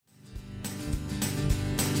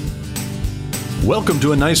Welcome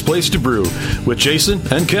to A Nice Place to Brew with Jason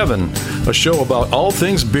and Kevin, a show about all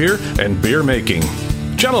things beer and beer making.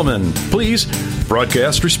 Gentlemen, please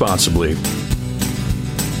broadcast responsibly. Got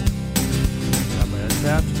my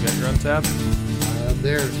Untapped. You got your Untapped?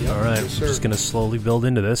 There. Yep. All right. Yes, We're just going to slowly build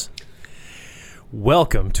into this.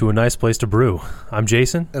 Welcome to A Nice Place to Brew. I'm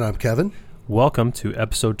Jason. And I'm Kevin. Welcome to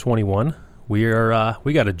episode 21. We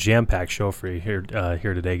got a jam-packed show for you here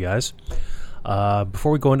today, guys.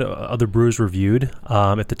 Before we go into other Brews Reviewed,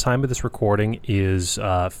 at the time of this recording is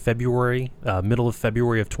February, middle of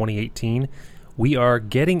February of 2018. We are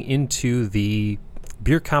getting into the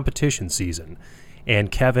beer competition season,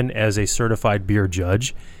 and Kevin, as a certified beer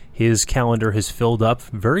judge, his calendar has filled up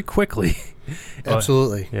very quickly.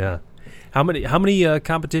 Absolutely. Yeah. How many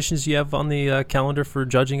competitions do you have on the calendar for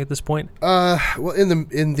judging at this point? Well,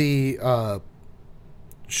 in the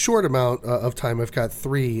short amount of time, I've got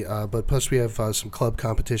 3, but plus we have some club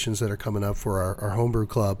competitions that are coming up for our homebrew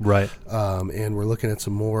club. Right. And we're looking at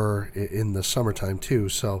some more in the summertime too.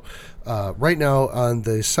 So right now on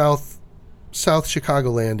the South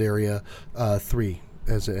Chicagoland area, 3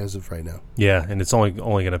 as of right now. Yeah, and it's only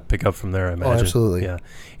going to pick up from there, I imagine. Oh, absolutely. Yeah.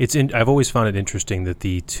 I've always found it interesting that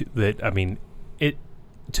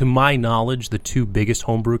to my knowledge, the 2 biggest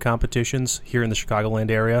homebrew competitions here in the Chicagoland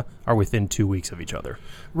area are within 2 weeks of each other.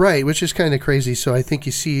 Right, which is kind of crazy. So I think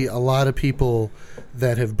you see a lot of people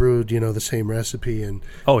that have brewed, the same recipe, and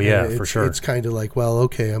for sure. It's kind of like, well,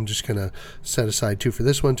 okay, I'm just gonna set aside 2 for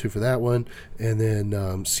this one, 2 for that one, and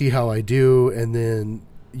then see how I do, and then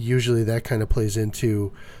usually that kind of plays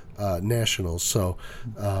into nationals. So.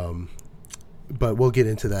 But we'll get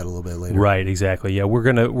into that a little bit later. Right, exactly. Yeah, we're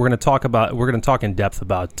gonna talk in depth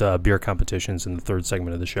about beer competitions in the third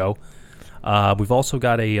segment of the show. We've also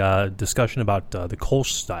got a discussion about the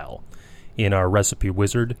Kolsch style in our Recipe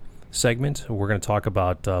Wizard segment. We're going to talk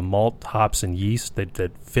about malt, hops, and yeast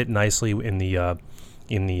that fit nicely in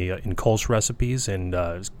Kolsch recipes and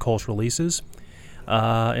Kolsch releases.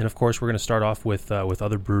 And of course, we're going to start off with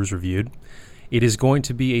other Brews Reviewed. It is going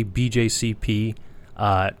to be a BJCP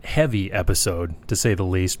heavy episode, to say the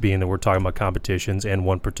least, being that we're talking about competitions and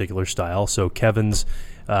one particular style. So Kevin's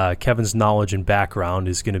knowledge and background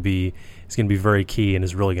is going to be very key and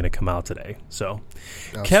is really going to come out today. So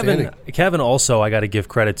Kevin also, I got to give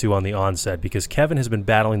credit to on the onset, because Kevin has been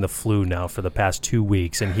battling the flu now for the past 2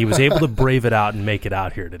 weeks, and he was able to brave it out and make it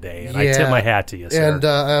out here today. And I tip my hat to you, sir. And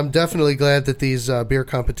I'm definitely glad that these beer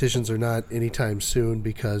competitions are not anytime soon,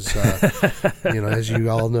 because as you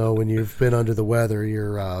all know, when you've been under the weather,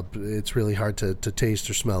 it's really hard to taste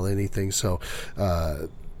or smell anything. So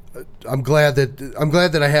I'm glad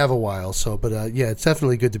that I have a while. So, but it's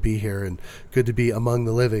definitely good to be here and good to be among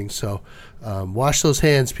the living. So, wash those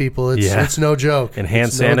hands, people. It's no joke. And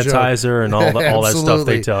hand sanitizer and all that stuff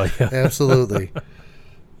they tell you. Absolutely.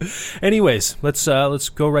 Anyways, let's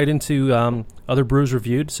go right into other Brews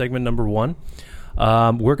Reviewed, segment number 1.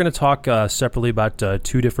 We're going to talk separately about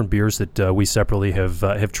 2 different beers that we separately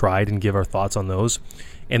have tried and give our thoughts on those,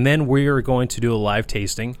 and then we are going to do a live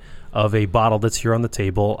tasting of a bottle that's here on the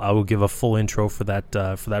table. I will give a full intro for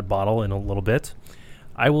that bottle in a little bit.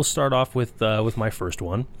 I will start off with my first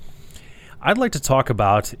one. I'd like to talk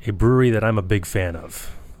about a brewery that I'm a big fan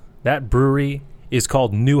of. That brewery is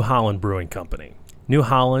called New Holland Brewing Company. New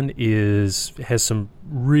Holland has some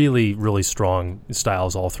really, really strong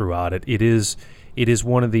styles all throughout it. It is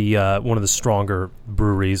one of the stronger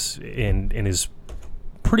breweries and is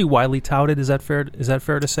pretty widely touted. Is that fair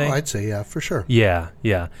to say? Oh, I'd say yeah, for sure. Yeah.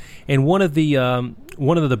 And one of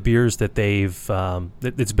the beers that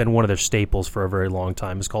it's been one of their staples for a very long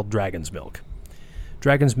time is called Dragon's Milk.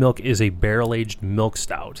 Dragon's Milk is a barrel-aged milk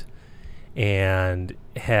stout, and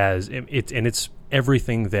it's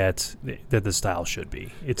everything that the style should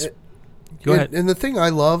be. Go ahead. And the thing I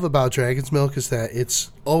love about Dragon's Milk is that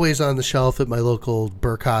it's always on the shelf at my local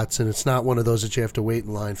Burkott's, and it's not one of those that you have to wait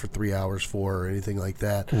in line for 3 hours for or anything like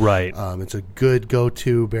that. Right. It's a good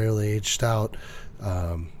go-to barrel-aged stout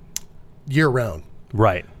year-round.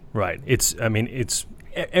 Right. It's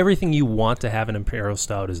everything you want to have an imperial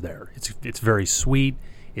stout is there. It's very sweet.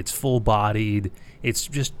 It's full-bodied. It's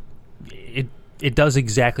just it does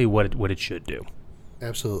exactly what it should do.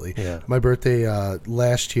 Absolutely. Yeah. My birthday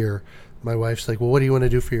last year, my wife's like, well, what do you want to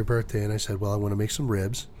do for your birthday? And I said, well, I want to make some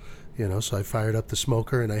ribs. So I fired up the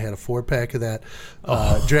smoker, and I had a 4-pack of that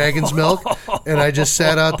Dragon's Milk, and I just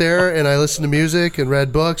sat out there, and I listened to music and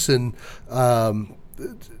read books, and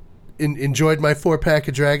enjoyed my 4-pack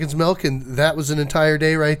of Dragon's Milk, and that was an entire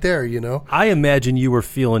day right there, I imagine you were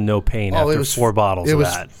feeling no pain after 4 bottles of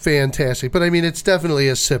that. It was fantastic. But, I mean, it's definitely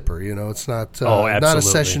a sipper, It's not not a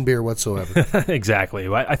session beer whatsoever. Exactly.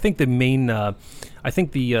 I think the main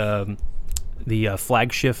the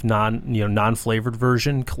flagship non-flavored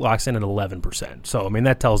version clocks in at 11%. So, I mean,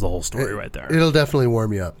 that tells the whole story right there. It'll definitely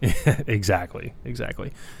warm you up. Exactly.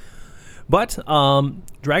 But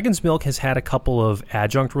Dragon's Milk has had a couple of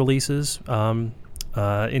adjunct releases in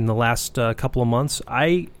the last couple of months.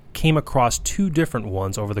 I came across 2 different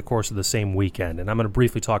ones over the course of the same weekend, and I'm going to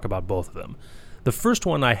briefly talk about both of them. The first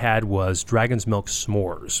one I had was Dragon's Milk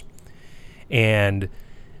S'mores. And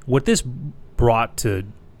what this brought to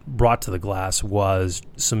the glass was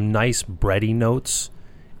some nice bready notes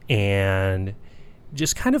and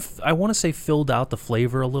just kind of, I want to say, filled out the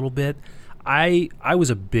flavor a little bit. I was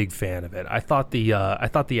a big fan of it. I thought the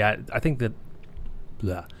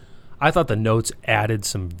notes added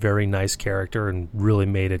some very nice character and really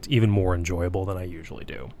made it even more enjoyable than I usually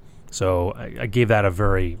do. So I gave that a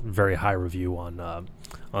very, very high review on the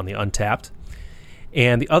Untappd.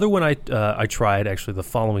 And the other one I tried actually the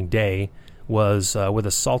following day was with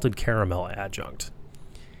a salted caramel adjunct.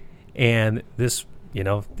 And this,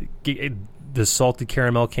 the salted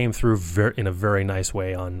caramel came through in a very nice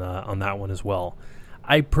way on that one as well.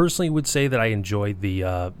 I personally would say that I enjoyed the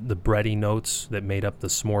bready notes that made up the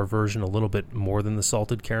s'more version a little bit more than the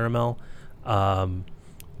salted caramel.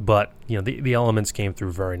 But the elements came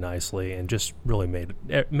through very nicely and just really made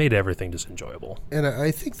everything just enjoyable. And I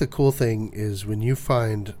think the cool thing is when you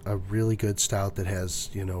find a really good stout that has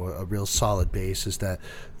a real solid base, is that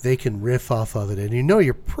they can riff off of it, and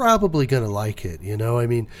you're probably going to like it. I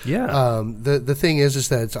mean, yeah. The thing is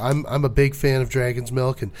that I'm a big fan of Dragon's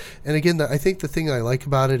Milk, and again, I think the thing I like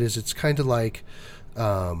about it is it's kind of like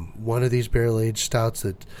one of these barrel-aged stouts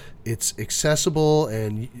that it's accessible,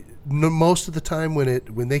 and most of the time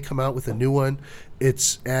when they come out with a new one,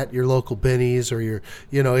 it's at your local Benny's or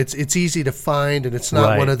it's easy to find, and it's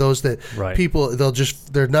not one of those that people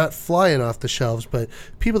they're not flying off the shelves, but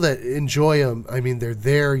people that enjoy them, I mean, they're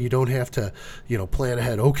there. You don't have to plan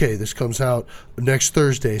ahead. Okay, this comes out next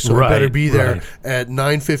Thursday, so I better be there at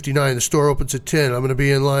 9:59. The store opens at 10. I'm going to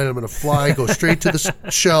be in line. I'm going to fly, go straight to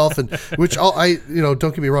the shelf, and which don't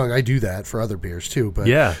get me wrong, I do that for other beers too. But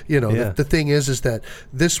the thing is that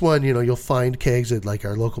this one, you'll find kegs at like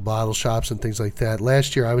our local bottle shops and things like that.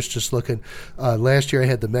 Last year I was just looking. Last year I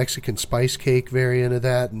had the Mexican spice cake variant of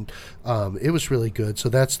that, and it was really good. So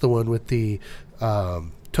that's the one with the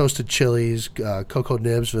toasted chilies, cocoa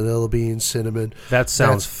nibs, vanilla beans, cinnamon. That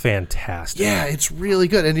sounds fantastic. Yeah, it's really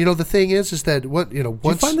good. And the thing is that once did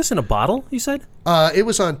you find this in a bottle? You said it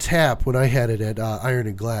was on tap when I had it at Iron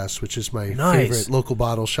and Glass, which is my favorite local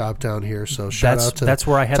bottle shop down here. So shout out to that's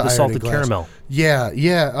where I had the salted caramel. Yeah.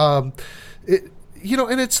 And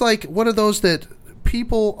it's like one of those that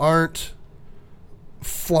people aren't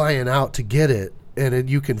flying out to get it, and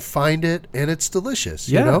you can find it, and it's delicious.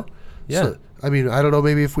 Yeah. So, I mean, I don't know.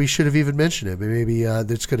 Maybe if we should have even mentioned it, maybe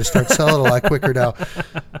it's going to start selling a lot quicker now.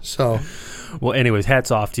 So, well, anyways,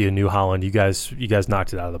 hats off to you, New Holland. You guys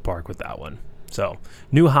knocked it out of the park with that one. So,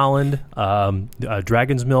 New Holland,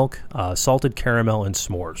 Dragon's Milk, salted caramel, and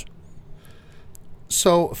s'mores.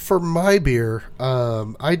 So for my beer,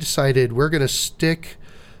 I decided we're going to stick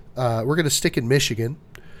in Michigan.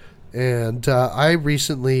 And I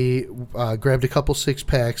recently grabbed a couple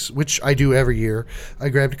 6-packs, which I do every year. I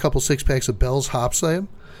grabbed a couple 6-packs of Bell's Hop Slam.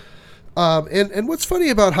 And what's funny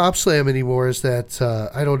about Hop Slam anymore is that,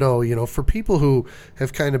 I don't know, for people who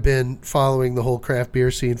have kind of been following the whole craft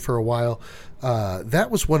beer scene for a while, that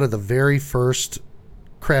was one of the very first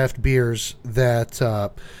craft beers that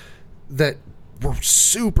were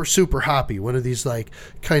super, super hoppy. One of these like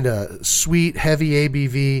kind of sweet, heavy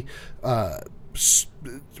ABV,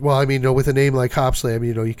 well, I mean, with a name like Hop Slam,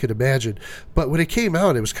 you could imagine. But when it came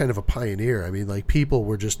out, it was kind of a pioneer. I mean, like, people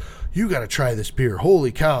were just, you got to try this beer.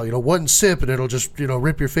 Holy cow, one sip and it'll just,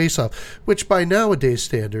 rip your face off. Which by nowadays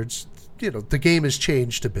standards, the game has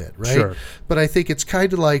changed a bit, right? Sure. But I think it's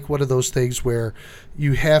kind of like one of those things where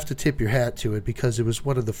you have to tip your hat to it because it was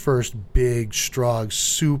one of the first big, strong,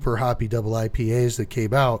 super hoppy double IPAs that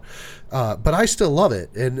came out. But I still love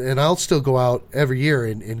it, and I'll still go out every year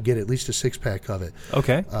and get at least a 6-pack of it.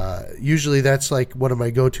 Okay. Usually that's like one of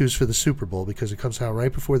my go-tos for the Super Bowl because it comes out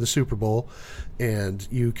right before the Super Bowl, and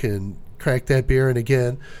you can crack that beer. And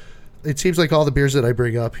again, it seems like all the beers that I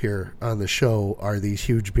bring up here on the show are these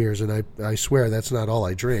huge beers, and I swear that's not all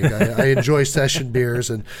I drink. I enjoy session beers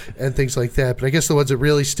and things like that, but I guess the ones that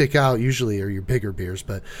really stick out usually are your bigger beers.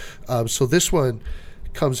 But so this one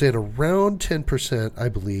comes in around 10%, I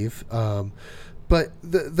believe. But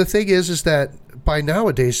the thing is that by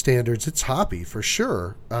nowadays standards, it's hoppy for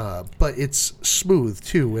sure, but it's smooth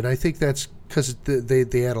too, and I think that's because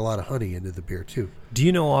they add a lot of honey into the beer too. Do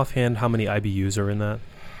you know offhand how many IBUs are in that?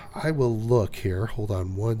 I will look here. Hold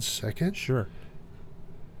on one second. Sure.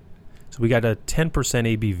 So we got a 10%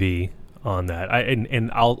 ABV on that.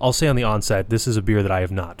 I'll say on the onset, this is a beer that I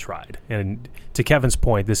have not tried. And to Kevin's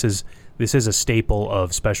point, this is a staple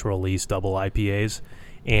of special release double IPAs.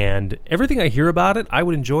 And everything I hear about it, I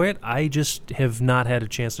would enjoy it. I just have not had a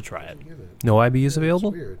chance to try it. No IBUs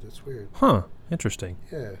available? That's weird. Huh. Interesting.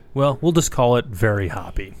 Yeah. Well, we'll just call it very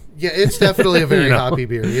hoppy. Yeah, it's definitely a very hoppy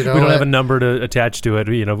beer. You know, we don't have a number to attach to it.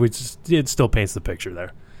 You know, it still paints the picture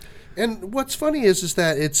there. And what's funny is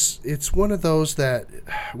that it's one of those that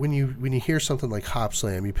when you hear something like Hop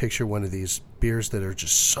Slam, you picture one of these beers that are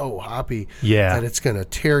just so hoppy that it's going to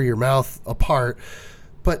tear your mouth apart.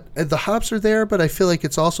 But the hops are there, but I feel like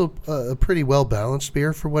it's also a pretty well-balanced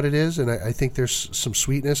beer for what it is, and I think there's some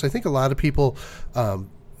sweetness. I think a lot of people,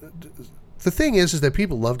 the thing is that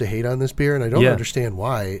people love to hate on this beer, and I don't understand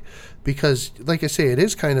why, because, like I say, it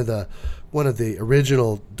is kind of one of the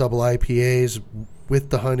original double IPAs with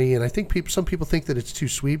the honey, and I think some people think that it's too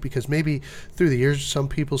sweet because maybe through the years some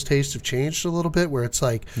people's tastes have changed a little bit, where it's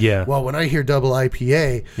like, well, when I hear double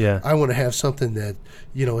IPA, I want to have something that,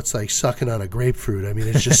 you know, it's like sucking on a grapefruit. I mean,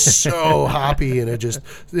 it's just so hoppy, and it just,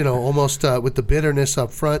 you know, almost with the bitterness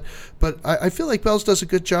up front. But I feel like Bell's does a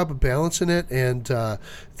good job of balancing it, and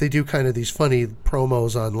they do kind of these funny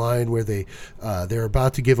promos online where they're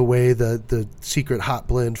about to give away the secret hop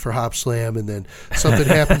blend for Hop Slam, and then something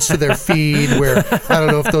happens to their feed where, I don't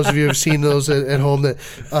know if those of you have seen those at home,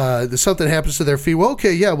 that something happens to their feed. Well,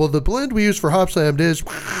 okay, well, the blend we use for Hop Slam is,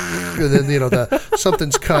 and then, you know,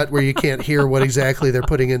 something's cut where you can't hear what exactly they're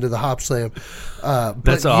putting into the Hop Slam. That's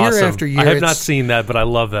but awesome. Year after year, I have not seen that, but I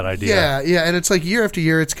love that idea. Yeah, and it's like year after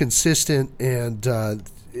year, it's consistent, and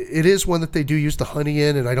it is one that they do use the honey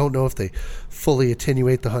in, and I don't know if they fully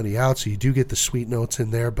attenuate the honey out, so you do get the sweet notes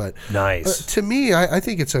in there. But nice. To me, I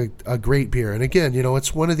think it's a great beer. And again, you know,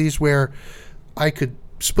 it's one of these where I could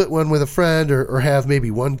split one with a friend or have maybe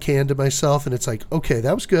one can to myself, and it's like, okay,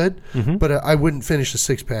 that was good, but I wouldn't finish a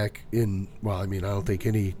six-pack in, well, I mean, I don't think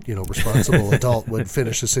any, you know, responsible adult would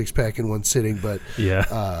finish a six-pack in one sitting, but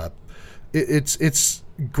it's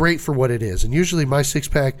great for what it is. And usually my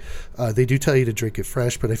six-pack, they do tell you to drink it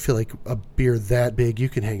fresh, but I feel like a beer that big, you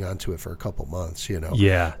can hang on to it for a couple months, you know.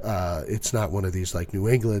 It's not one of these like New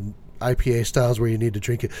England IPA styles where you need to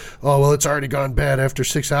drink it. Oh, well, it's already gone bad after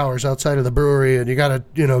 6 hours outside of the brewery, and you got to,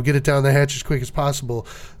 you know, get it down the hatch as quick as possible.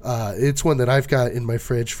 It's one that I've got in my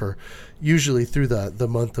fridge for usually through the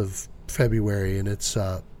month of February, and it's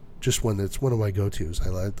just one that's one of my go-tos.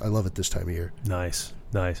 I love it this time of year. Nice.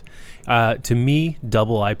 To me,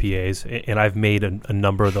 double IPAs, and I've made a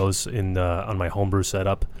number of those on my homebrew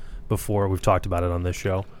setup before. We've talked about it on this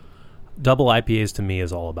show. Double IPAs to me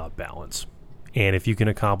is all about balance. And if you can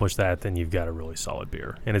accomplish that, then you've got a really solid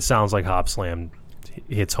beer. And it sounds like Hop Slam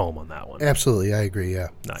hits home on that one. Absolutely, I agree, yeah.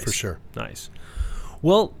 Nice. For sure. Nice.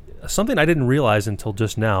 Well, something I didn't realize until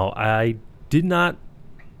just now, I did not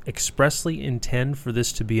expressly intend for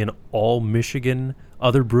this to be an all-Michigan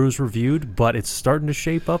Other Brews Reviewed, but it's starting to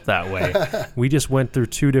shape up that way. We just went through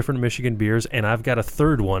 2 different Michigan beers, and I've got a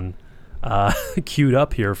third one queued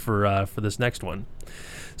up here for this next one.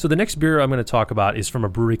 So the next beer I'm going to talk about is from a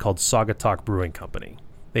brewery called Saugatuck Brewing Company.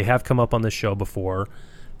 They have come up on this show before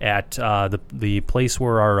at the place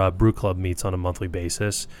where our brew club meets on a monthly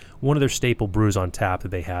basis. One of their staple brews on tap that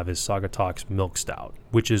they have is Saugatuck's Milk Stout,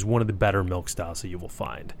 which is one of the better milk stouts that you will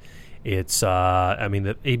find. It's, I mean,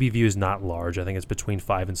 the ABV is not large. I think it's between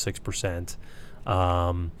 5 and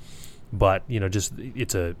 6%. But, you know, just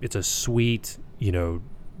it's a sweet, you know,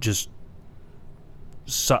 just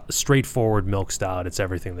straightforward milk stout. It's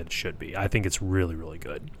everything that it should be. I think it's really, really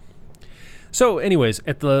good. So anyways,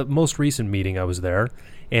 at the most recent meeting I was there,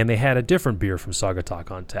 and they had a different beer from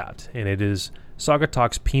Saugatuck on tap, and it is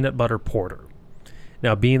Saugatuck's Peanut Butter Porter.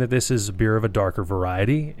 Now, being that this is a beer of a darker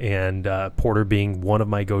variety, and porter being one of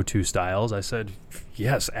my go-to styles, I said,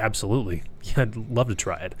 yes, absolutely. Yeah, I'd love to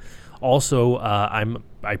try it. Also,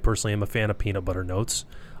 I personally am a fan of peanut butter notes.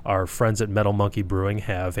 Our friends at Metal Monkey Brewing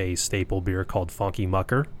have a staple beer called Funky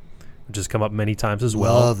Mucker, which has come up many times as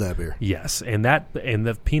well. Love that beer. Yes, and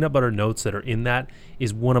the peanut butter notes that are in that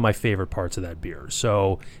is one of my favorite parts of that beer.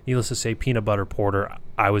 So, needless to say, peanut butter porter,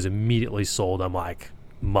 I was immediately sold. I'm like,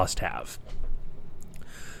 must have.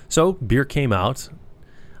 So, beer came out,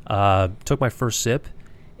 took my first sip,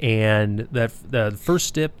 and the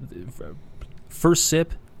first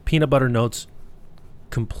sip, peanut butter notes,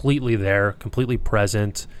 completely there, completely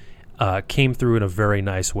present. Came through in a very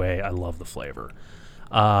nice way. I love the flavor.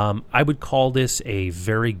 I would call this a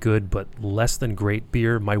very good but less than great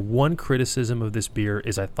beer. My one criticism of this beer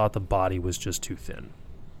is I thought the body was just too thin.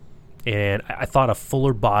 And I thought a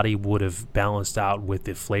fuller body would have balanced out with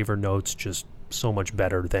the flavor notes just so much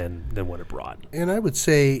better than what it brought. And I would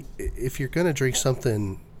say if you're going to drink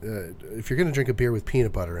something, if you're going to drink a beer with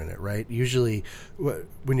peanut butter in it, right? Usually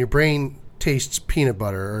when your brain tastes peanut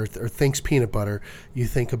butter or thinks peanut butter, you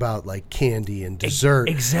think about like candy and dessert.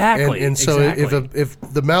 Exactly. And so exactly. if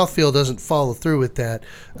the mouthfeel doesn't follow through with that,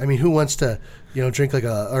 I mean, who wants to drink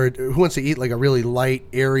or who wants to eat like a really light,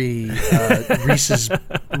 airy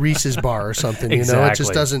Reese's bar or something? Exactly. It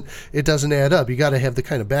just doesn't add up. You got to have the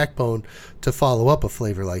kind of backbone to follow up a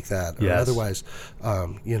flavor like that. Yes. Otherwise,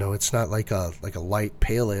 it's not like a light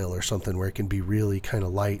pale ale or something where it can be really kind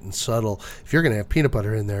of light and subtle. If you're going to have peanut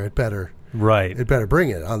butter in there, it better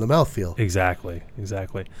bring it on the mouthfeel. Exactly.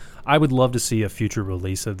 I would love to see a future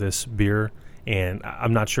release of this beer. And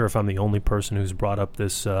I'm not sure if I'm the only person who's brought up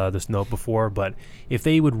this note before, but if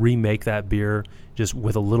they would remake that beer just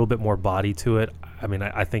with a little bit more body to it, I mean,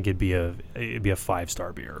 I think it'd be a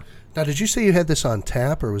 5-star beer. Now, did you say you had this on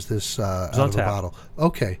tap, or was this out of tap. a bottle?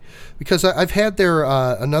 Okay, because I've had their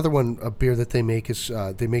another one, a beer that they make is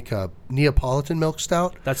they make a Neapolitan milk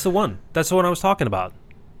stout. That's the one. That's the one I was talking about.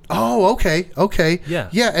 Oh, okay.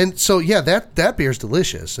 Yeah, and so that beer's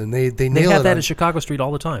delicious, and they nail it. have that in Chicago Street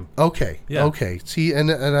all the time. Okay, yeah. Okay. See,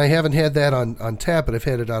 and I haven't had that on tap, but I've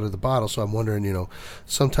had it out of the bottle. So I'm wondering,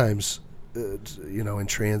 sometimes, in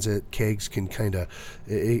transit, kegs can kind of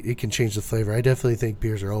it can change the flavor. I definitely think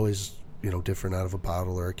beers are always different out of a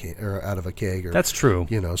bottle or out of a keg. Or, that's true.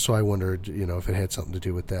 So I wondered, if it had something to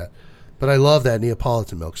do with that. But I love that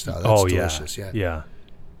Neapolitan milk stout. That's delicious. Yeah.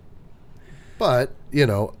 But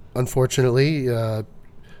unfortunately,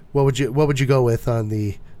 what would you go with on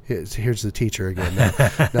the? Here's the teacher again.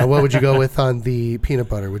 Now, what would you go with on the peanut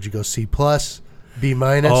butter? Would you go C+, B-?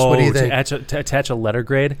 What do you think? To attach a letter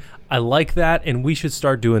grade, I like that, and we should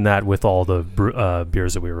start doing that with all the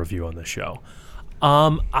beers that we review on this show.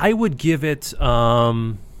 I would give it,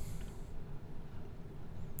 the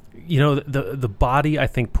body I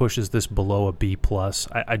think pushes this below a B+.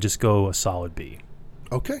 I just go a solid B.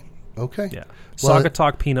 Okay. Yeah.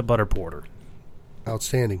 Saugatuck peanut butter porter.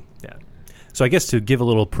 Outstanding. Yeah. So I guess to give a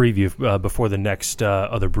little preview before the next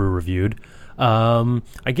other brew reviewed, I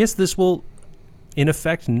guess this will, in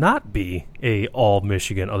effect, not be a all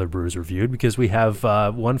Michigan other brews reviewed, because we have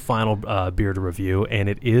one final beer to review, and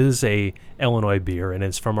it is a Illinois beer, and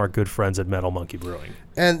it's from our good friends at Metal Monkey Brewing.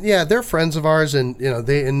 And yeah, they're friends of ours, and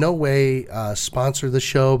they in no way sponsor the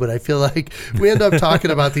show, but I feel like we end up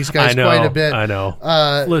talking about these guys quite a bit. I know.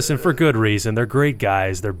 Listen, for good reason. They're great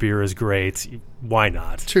guys. Their beer is great. Why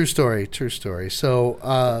not? True story.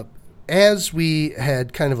 So as we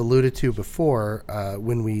had kind of alluded to before,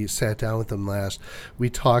 when we sat down with them last, we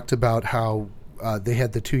talked about how they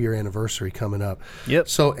had the 2-year anniversary coming up. Yep.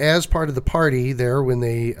 So as part of the party there, when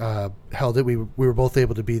they held it, we were both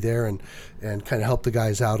able to be there and kind of help the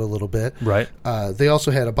guys out a little bit. Right. They also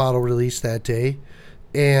had a bottle release that day,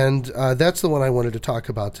 and that's the one I wanted to talk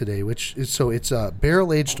about today. It's a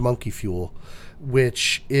barrel-aged Monkey Fuel,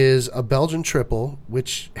 which is a Belgian triple,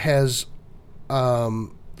 which has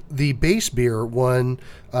the base beer won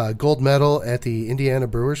gold medal at the Indiana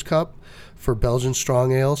Brewers Cup for Belgian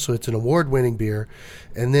Strong Ale, so it's an award-winning beer.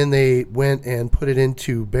 And then they went and put it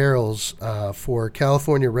into barrels for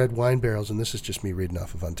California red wine barrels, and this is just me reading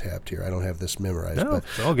off of Untapped here. I don't have this memorized. No, but,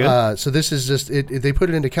 it's all good. So this is just they put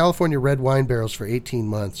it into California red wine barrels for 18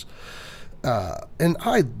 months. And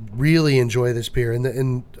I really enjoy this beer.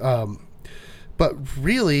 But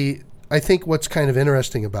really, I think what's kind of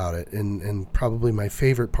interesting about it, and probably my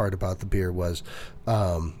favorite part about the beer, was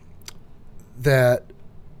that,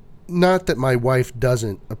 not that my wife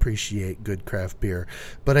doesn't appreciate good craft beer,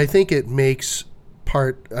 but I think it makes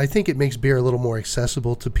beer a little more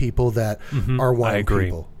accessible to people that are wine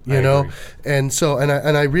people. You know? Agree. And so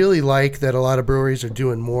I really like that a lot of breweries are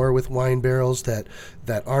doing more with wine barrels that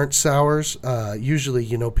aren't sours.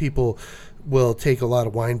 Usually, people will take a lot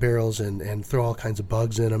of wine barrels and throw all kinds of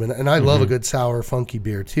bugs in them. And I love a good sour, funky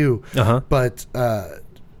beer too. Uh-huh. But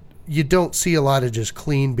you don't see a lot of just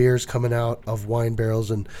clean beers coming out of wine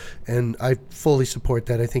barrels, and I fully support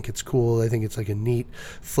that. I think it's cool. I think it's like a neat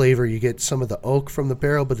flavor. You get some of the oak from the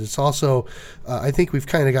barrel, but it's also I think we've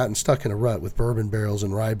kind of gotten stuck in a rut with bourbon barrels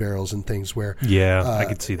and rye barrels and things where I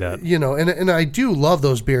could see that. And I do love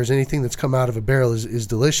those beers. Anything that's come out of a barrel is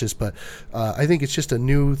delicious, but I think it's just a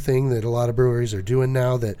new thing that a lot of breweries are doing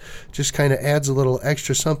now that just kind of adds a little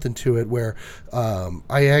extra something to it, where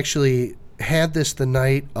I actually had this the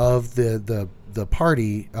night of the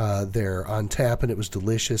party there on tap, and it was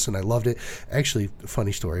delicious, and I loved it. Actually,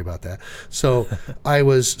 funny story about that. So I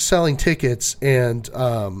was selling tickets, and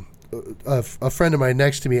a friend of mine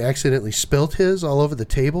next to me accidentally spilt his all over the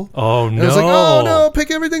table. Oh, and no. I was like, oh, no, pick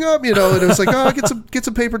everything up, and it was like, oh, get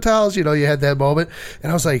some paper towels, you had that moment.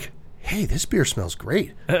 And I was like, hey, this beer smells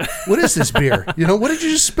great. What is this beer? What did you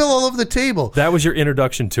just spill all over the table? That was your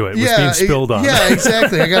introduction to it, was being spilled on. Yeah,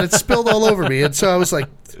 exactly. I got it spilled all over me. And so I was like,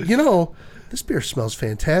 this beer smells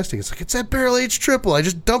fantastic. It's like, it's that barrel-aged triple. I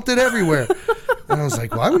just dumped it everywhere. And I was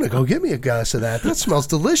like, well, I'm going to go get me a glass of that. That smells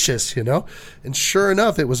delicious, And sure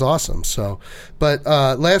enough, it was awesome. So, but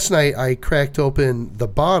last night I cracked open the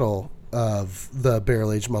bottle of the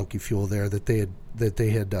barrel-aged Monkey Fuel there that they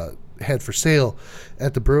had for sale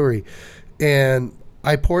at the brewery, and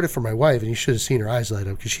I poured it for my wife, and you should have seen her eyes light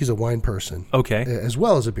up because she's a wine person, as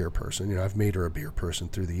well as a beer person. I've made her a beer person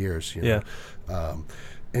through the years.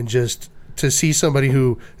 And just to see somebody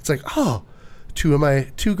who it's like, oh, two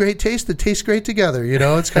great tastes that taste great together.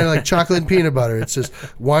 It's kind of like chocolate and peanut butter. It's just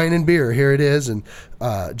wine and beer. Here it is, and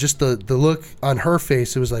just the look on her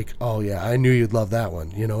face, it was like, oh yeah, I knew you'd love that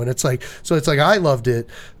one. And it's like I loved it,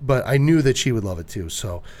 but I knew that she would love it too.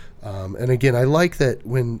 So. And again, I like that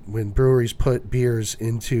when breweries put beers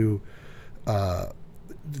into,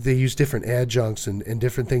 they use different adjuncts and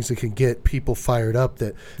different things that can get people fired up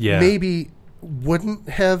that maybe wouldn't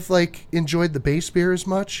have enjoyed the base beer as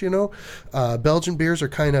much. Belgian beers are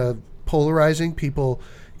kind of polarizing. People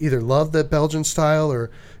either love the Belgian style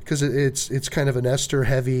or because it's kind of an ester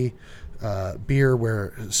heavy beer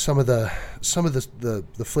where some of the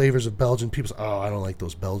flavors of Belgian, people say, oh, I don't like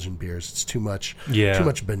those Belgian beers. It's too much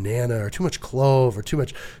banana or too much clove or too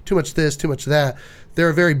much this, too much that. They're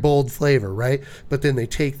a very bold flavor, right? But then they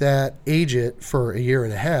take that, age it for a year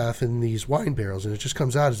and a half in these wine barrels, and it just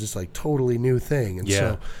comes out as this totally new thing. And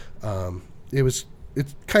so it's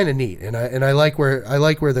kind of neat, and I like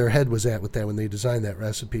where their head was at with that when they designed that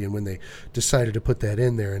recipe and when they decided to put that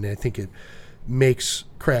in there, and I think it makes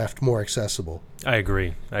craft more accessible. I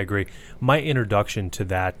agree. My introduction to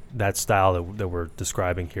that style that we're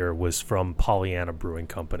describing here was from Pollyanna Brewing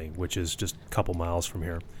Company, which is just a couple miles from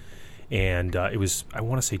here. And it was, I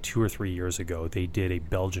want to say 2 or 3 years ago, they did a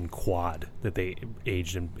Belgian quad that they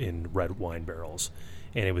aged in red wine barrels.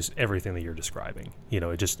 And it was everything that you're describing.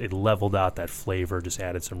 It leveled out that flavor, just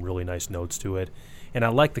added some really nice notes to it. And I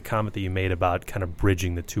like the comment that you made about kind of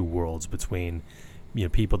bridging the two worlds between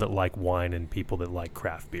people that like wine and people that like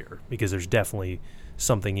craft beer, because there's definitely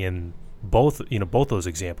something in both those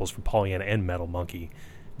examples from Pollyanna and Metal Monkey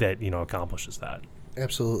that accomplishes that.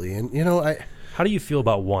 Absolutely. And how do you feel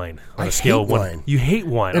about wine on a scale of one? You hate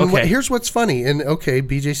wine. And okay. Here's what's funny. And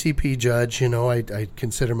BJCP judge. I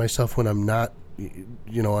consider myself, when I'm not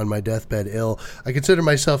on my deathbed ill, I consider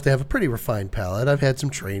myself to have a pretty refined palate. I've had some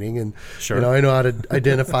training, and sure. I know how to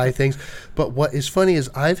identify things. But what is funny is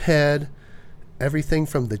I've had everything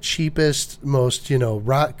from the cheapest, most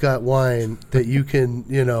rot gut wine that you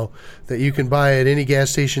can buy at any gas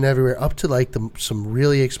station everywhere, up to some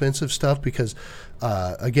really expensive stuff. Because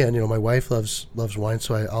again, my wife loves wine,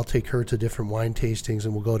 so I'll take her to different wine tastings,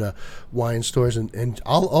 and we'll go to wine stores, and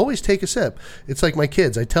I'll always take a sip. It's like my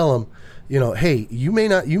kids. I tell them, hey, you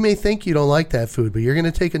may think you don't like that food, but you're going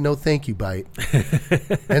to take a no thank you bite.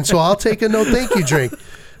 And so I'll take a no thank you drink.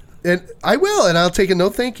 And I will, and I'll take a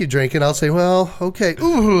no thank you drink, and I'll say, well, okay,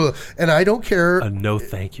 ooh, and I don't care. A no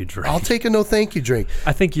thank you drink. I'll take a no thank you drink.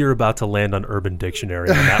 I think you're about to land on Urban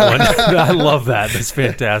Dictionary on that one. I love that. That's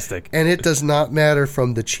fantastic. And it does not matter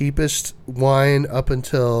from the cheapest wine up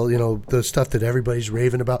until, the stuff that everybody's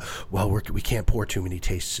raving about. Well, we can't pour too many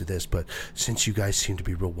tastes of this, but since you guys seem to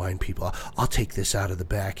be real wine people, I'll take this out of the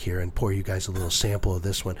back here and pour you guys a little sample of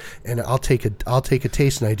this one. And I'll take a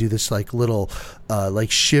taste, and I do this little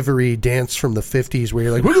shiver dance from the 50s where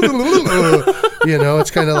you're like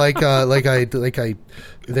it's kind of like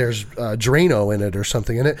there's Drano in it or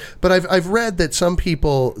something in it. But I've read that some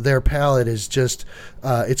people, their palate is just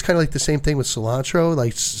it's kind of like the same thing with cilantro.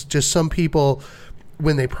 Just some people,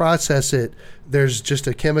 when they process it, there's just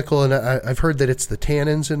a chemical, and I've heard that it's the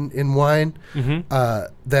tannins in wine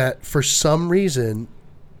that for some reason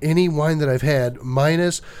any wine that I've had,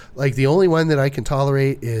 minus like the only wine that I can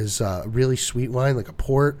tolerate is really sweet wine, like a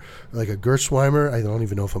port, or like a Gewürztraminer. I don't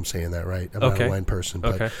even know if I'm saying that right. I'm not a wine person,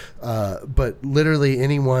 but literally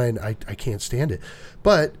any wine I can't stand it.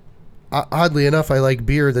 But oddly enough, I like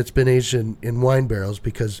beer that's been aged in wine barrels,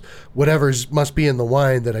 because whatever must be in the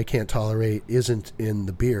wine that I can't tolerate isn't in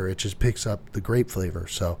the beer. It just picks up the grape flavor.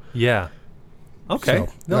 So yeah, okay.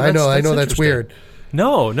 So, I know that's weird.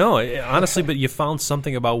 No, honestly, but you found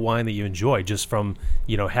something about wine that you enjoy just from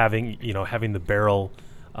having the barrel,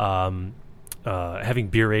 having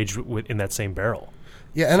beer aged in that same barrel.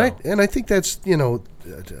 Yeah, and I think that's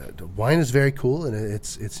wine is very cool, and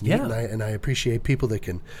it's neat, and I appreciate people that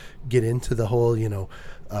can get into the whole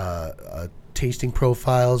tasting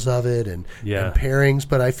profiles of it and pairings.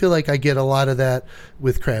 But I feel like I get a lot of that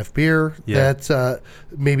with craft beer. Yeah. That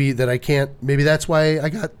maybe that's why I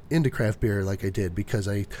got into craft beer like I did, because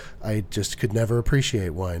I just could never appreciate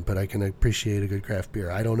wine, but I can appreciate a good craft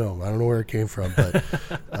beer. I don't know where it came from, but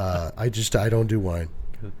I don't do wine.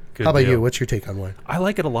 Good How about deal. you? What's your take on wine? I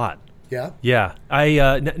like it a lot. Yeah? Yeah.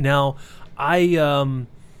 I've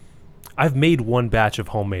made one batch of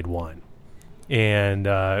homemade wine, and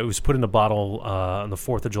it was put in a bottle on the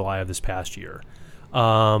 4th of July of this past year.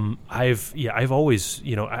 I've always,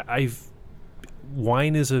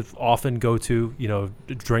 wine is an often go-to,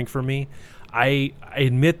 drink for me. I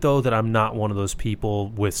admit, though, that I'm not one of those people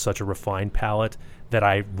with such a refined palate that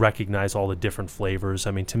I recognize all the different flavors.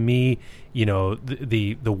 I mean, to me,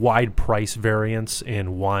 the wide price variance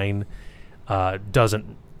in wine doesn't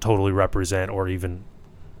totally represent, or even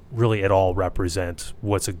really at all represent,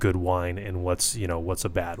 what's a good wine and what's a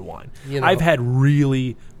bad wine. I've had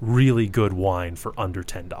really, really good wine for under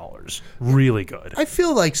 $10. Really good. I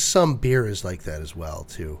feel like some beer is like that as well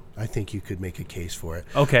too. I think you could make a case for it.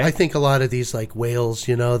 Okay. I think a lot of these like whales,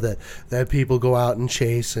 that people go out and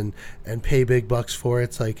chase and pay big bucks for.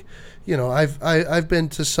 It's like, I've been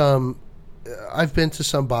to some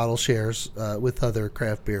bottle shares with other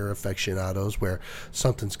craft beer aficionados where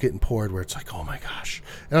something's getting poured where it's like, oh my gosh.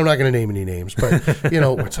 And I'm not going to name any names, but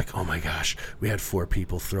where it's like, oh my gosh, we had 4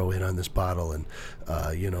 people throw in on this bottle, and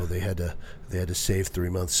they had to save 3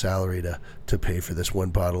 months' salary to pay for this one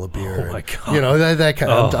bottle of beer. Oh my god. That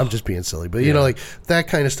kind of, I'm just being silly, but like that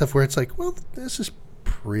kind of stuff where it's like, well, this is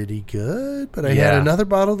pretty good, but I had another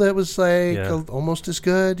bottle that was like almost as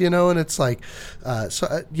good, and it's like, I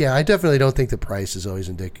definitely don't think the price is always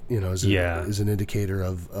is an indicator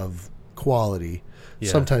of quality. Yeah.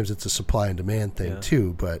 Sometimes it's a supply and demand thing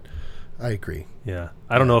too, but I agree. Yeah,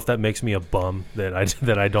 I don't know if that makes me a bum that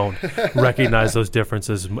I don't recognize those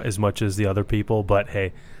differences as much as the other people, but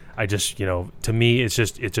hey, I just, to me, it's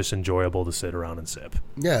just enjoyable to sit around and sip.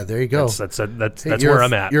 Yeah, there you go. That's where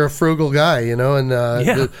I'm at. You're a frugal guy, and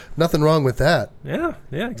nothing wrong with that. Yeah,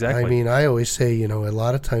 exactly. I mean, I always say, a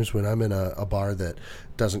lot of times when I'm in a bar that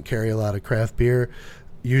doesn't carry a lot of craft beer,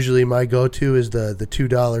 usually my go-to is the $2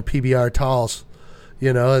 PBR Talls.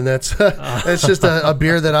 And that's that's just a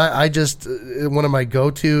beer that I just one of my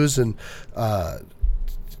go-tos, and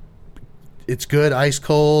it's good, ice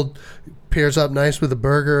cold. Pairs up nice with a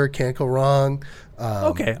burger. Can't go wrong.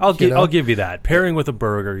 Okay, I'll give you that. Pairing with a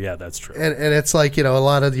burger, yeah, that's true. And it's like, a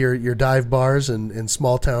lot of your dive bars and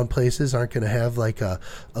small town places aren't going to have like a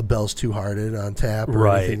Bell's Two Hearted on tap or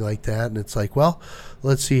anything like that. And it's like, well,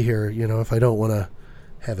 let's see here. If I don't want to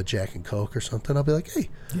have a Jack and Coke or something, I'll be like, hey,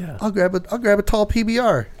 I'll grab a tall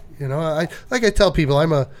PBR. I tell people,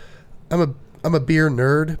 I'm a beer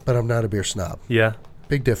nerd, but I'm not a beer snob. Yeah,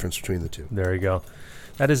 big difference between the two. There you go.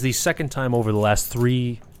 That is the second time over the last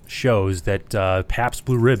 3 shows that Pabst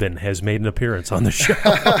Blue Ribbon has made an appearance on the show.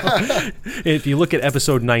 If you look at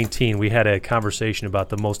episode 19, we had a conversation about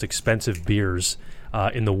the most expensive beers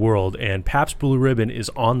in the world, and Pabst Blue Ribbon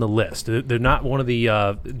is on the list. They're not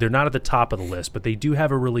they're not at the top of the list, but they do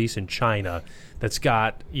have a release in China that's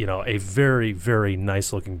got a very, very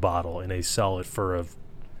nice looking bottle, and they sell it for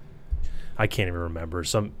I can't even remember,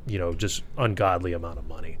 some just ungodly amount of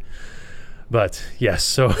money. But yes,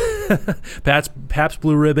 so Pabst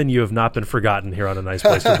Blue Ribbon, you have not been forgotten here on A Nice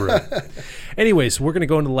Place to Brew. Anyways, we're going to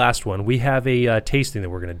go into the last one. We have a tasting that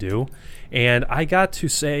we're going to do, and I got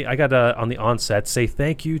on the onset say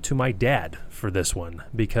thank you to my dad for this one,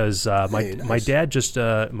 because my dad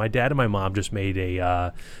and my mom just made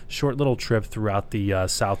a short little trip throughout the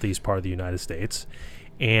southeast part of the United States.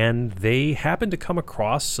 And they happened to come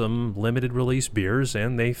across some limited release beers,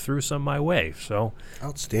 and they threw some my way. So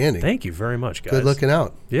outstanding! Thank you very much, guys. Good looking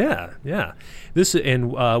out. Yeah. This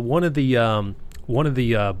and one of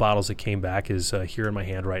the bottles that came back is here in my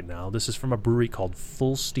hand right now. This is from a brewery called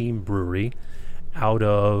Fullstream Brewery out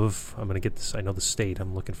of, I'm going to get this, I know the state,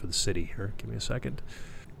 I'm looking for the city here. Give me a second.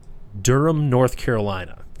 Durham, North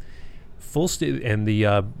Carolina. And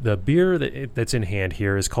the beer that's in hand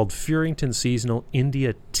here is called Furington Seasonal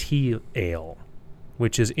India Tea Ale,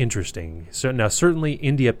 which is interesting. So now, certainly,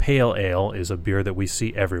 India Pale Ale is a beer that we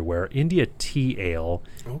see everywhere. India Tea Ale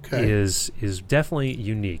is definitely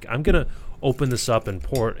unique. I'm gonna open this up and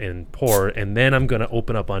pour, and then I'm gonna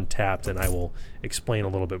open up Untapped, and I will explain a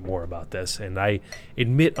little bit more about this. And I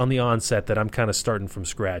admit on the onset that I'm kind of starting from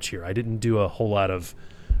scratch here. I didn't do a whole lot of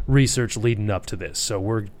research leading up to this, so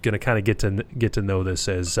we're gonna kind of get to know this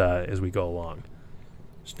as we go along.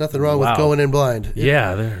 There's nothing wrong with going in blind.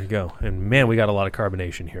 Yeah, there we go. And man, we got a lot of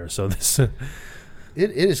carbonation here. So this it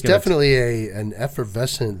is definitely an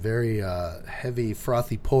effervescent, very heavy,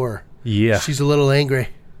 frothy pour. Yeah, she's a little angry.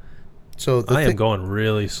 So I am going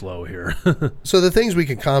really slow here. So the things we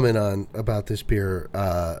can comment on about this beer,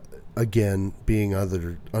 again, being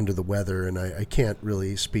under the weather, and I can't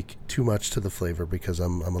really speak too much to the flavor because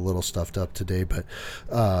I'm a little stuffed up today. But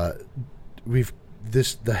the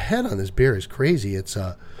head on this beer is crazy. It's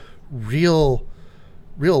a real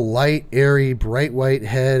light, airy, bright white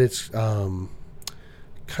head. It's kind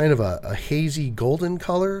of a hazy golden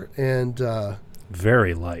color and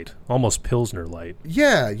very light, almost Pilsner light.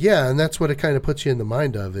 Yeah, and that's what it kind of puts you in the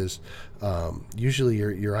mind of is usually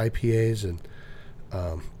your IPAs and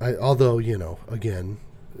although again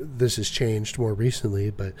this has changed more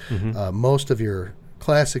recently, but most of your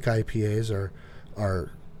classic IPAs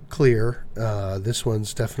are clear. This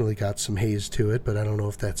one's definitely got some haze to it, but I don't know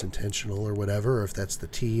if that's intentional or whatever, or if that's the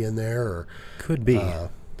tea in there, or could be.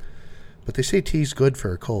 But they say tea's good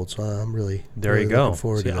for a cold, so I'm really you go. Looking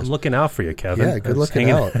forward to this. I'm looking out for you, Kevin. Yeah, good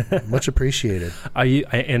looking out. Much appreciated.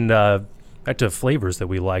 Back to flavors that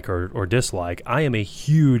we like or dislike. I am a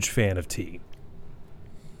huge fan of tea.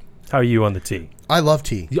 How are you on the tea? I love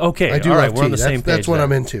tea. Okay, I do. All love right, we're tea. on the same page. That's what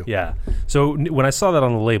I'm into. Yeah. So when I saw that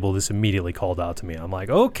on the label, this immediately called out to me. I'm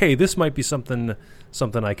like, okay, this might be something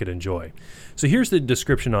I could enjoy. So here's the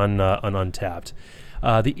description on Untapped.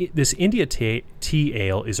 This India tea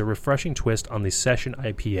ale is a refreshing twist on the Session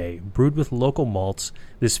IPA. Brewed with local malts,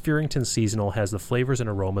 this Furington Seasonal has the flavors and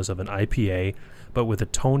aromas of an IPA, but with a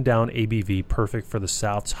toned-down ABV perfect for the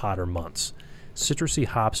South's hotter months. Citrusy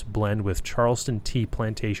hops blend with Charleston Tea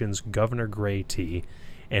Plantation's Governor Gray tea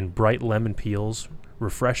and bright lemon peels,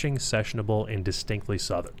 refreshing, sessionable, and distinctly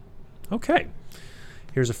southern. Okay,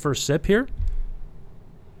 here's a first sip here.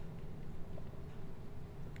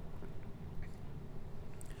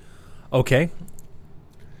 Okay,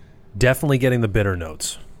 definitely getting the bitter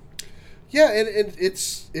notes. Yeah, and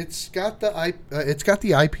it's got the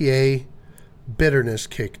IPA bitterness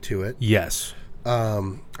kick to it. Yes.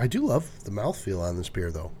 I do love the mouthfeel on this beer,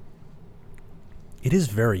 though. It is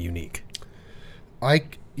very unique. I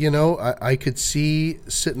could see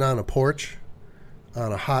sitting on a porch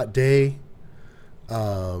on a hot day,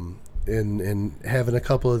 and having a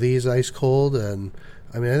couple of these ice cold, and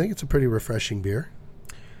I think it's a pretty refreshing beer.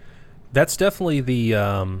 That's definitely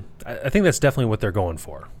I think that's definitely what they're going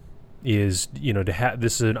for. Is to have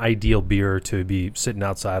this is an ideal beer to be sitting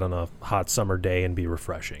outside on a hot summer day and be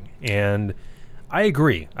refreshing. And I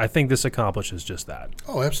agree. I think this accomplishes just that.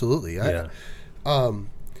 Oh, absolutely. Yeah. And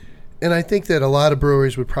I think that a lot of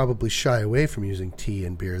breweries would probably shy away from using tea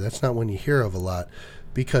in beer. That's not one you hear of a lot,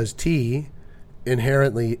 because tea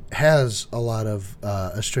inherently has a lot of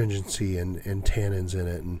astringency and tannins in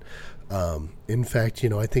it. And in fact,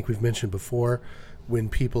 I think we've mentioned before, when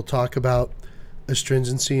people talk about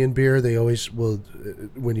astringency in beer, they always will,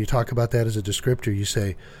 when you talk about that as a descriptor, you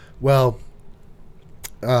say, well,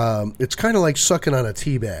 it's kind of like sucking on a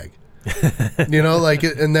tea bag.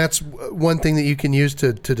 And that's one thing that you can use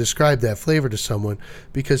to describe that flavor to someone,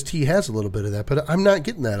 because tea has a little bit of that, but I'm not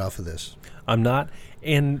getting that off of this. I'm not.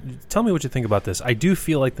 And tell me what you think about this. I do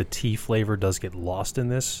feel like the tea flavor does get lost in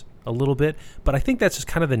this a little bit, but I think that's just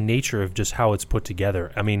kind of the nature of just how it's put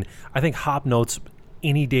together. I think hop notes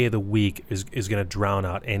any day of the week is going to drown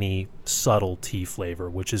out any subtle tea flavor,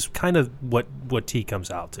 which is kind of what tea comes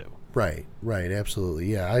out to. Right, absolutely.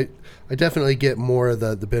 Yeah, I definitely get more of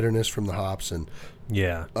the bitterness from the hops and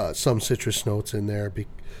some citrus notes in there,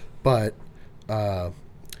 but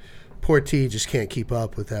poor tea just can't keep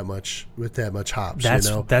up with that much hops.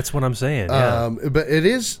 That's what I'm saying. Yeah. But it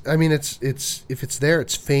is. It's if it's there,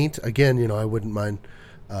 it's faint. Again, I wouldn't mind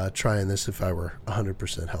trying this if I were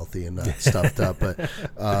 100% healthy and not stuffed up. But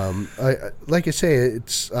like I say,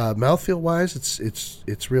 it's mouthfeel wise,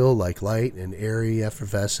 it's real light and airy,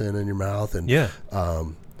 effervescent in your mouth, and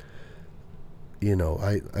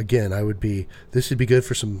this would be good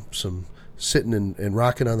for some sitting and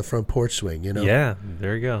rocking on the front porch swing. Yeah,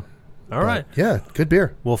 there you go. All right. Yeah, good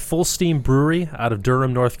beer. Well, Fullstream Brewery out of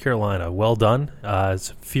Durham, North Carolina. Well done. It's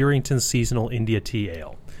Fearington Seasonal India Tea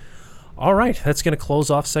Ale. All right, that's going to close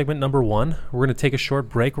off segment number 1. We're going to take a short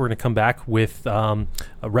break. We're going to come back with a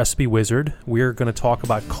Recipe Wizard. We're going to talk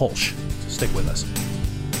about Kolsch. So stick with us.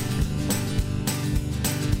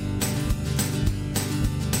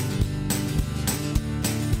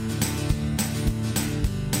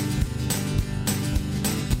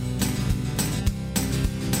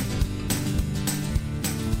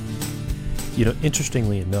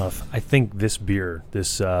 Interestingly enough, I think this beer,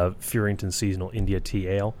 this Fearington Seasonal India Tea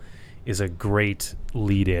Ale, is a great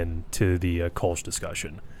lead-in to the Kolsch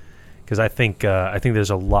discussion, because I think there's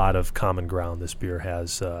a lot of common ground this beer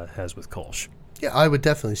has with Kolsch. Yeah, I would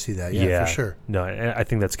definitely see that. Yeah, for sure. No, I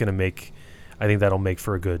think that's going to make, I think that'll make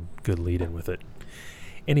for a good lead-in with it.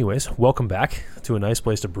 Anyways, welcome back to A Nice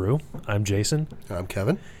Place to Brew. I'm Jason. I'm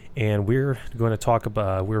Kevin. And we're going to talk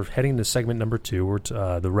about, we're heading to segment number 2, we're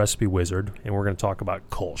the Recipe Wizard, and we're going to talk about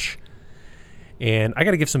Kolsch. And I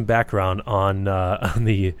got to give some background on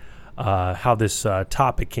the how this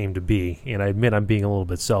topic came to be, and I admit I'm being a little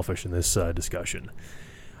bit selfish in this discussion.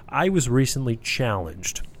 I was recently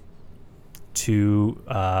challenged to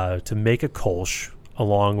make a Kolsch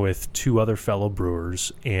along with 2 other fellow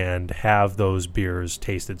brewers and have those beers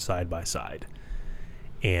tasted side by side.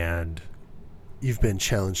 And you've been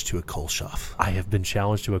challenged to a Kolsch-off. I have been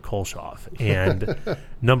challenged to a Kolsch-off. And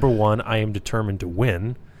number 1, I am determined to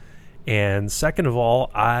win. And second of all,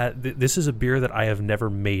 this is a beer that I have never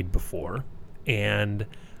made before and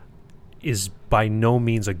is by no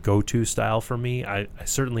means a go-to style for me. I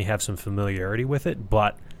certainly have some familiarity with it,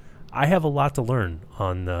 but I have a lot to learn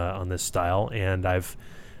on this style, and I've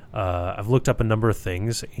looked up a number of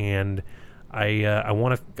things, and I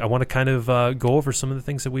want to kind of go over some of the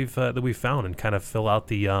things that we've found and kind of fill out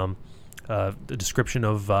the description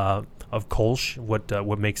of Kolsch,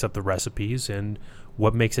 what makes up the recipes and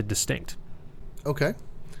what makes it distinct. Okay.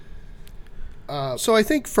 So I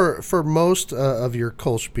think for most of your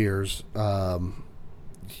Kolsch beers, I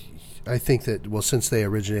think that, well, since they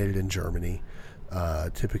originated in Germany,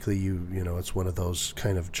 typically it's one of those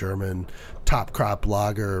kind of German top crop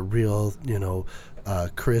lager, real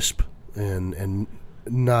crisp and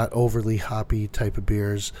not overly hoppy type of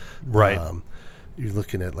beers. Right. You're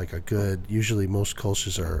looking at like a good, usually most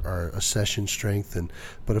Kolsches are a session strength,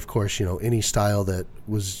 but of course, any style that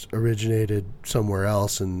was originated somewhere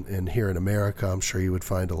else and here in America, I'm sure you would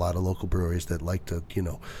find a lot of local breweries that like to,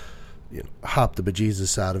 hop the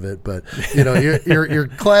bejesus out of it. But, your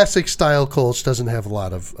classic style Kolsch doesn't have a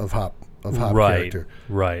lot of hop character.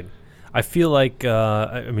 Right. I feel like,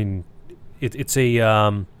 it's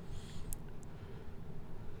a,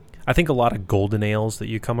 I think a lot of golden ales that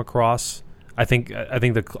you come across, I think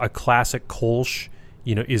a classic Kolsch,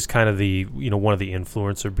 is kind of the one of the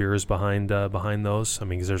influencer beers behind those. I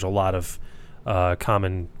mean, 'cause there's a lot of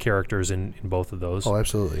common characters in both of those. Oh,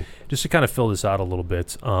 absolutely. Just to kind of fill this out a little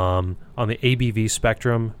bit, on the ABV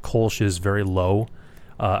spectrum, Kolsch is very low.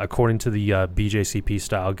 According to the BJCP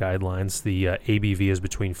style guidelines, the ABV is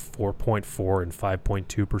between 4.4 and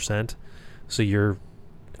 5.2%. So you're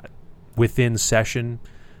within session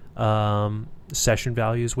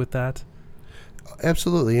values with that.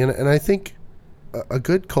 Absolutely, and I think a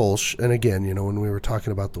good Kolsch, and again, when we were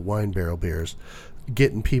talking about the wine barrel beers,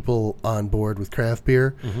 getting people on board with craft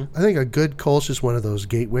beer, I think a good Kolsch is one of those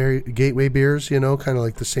gateway beers, kind of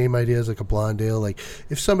like the same idea as like a blonde ale. Like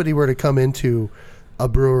if somebody were to come into a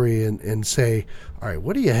brewery and say, all right,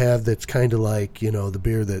 what do you have that's kind of like, the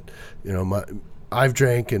beer that, I've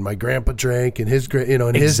drank and my grandpa drank and his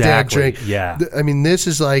and his dad drank. Yeah. I mean, this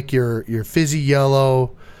is like your fizzy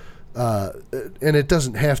yellow, and it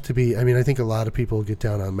doesn't have to be. I mean, I think a lot of people get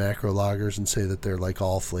down on macro lagers and say that they're like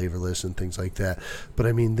all flavorless and things like that. But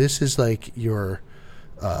I mean, this is like your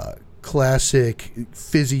classic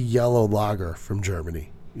fizzy yellow lager from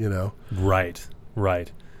Germany. Right.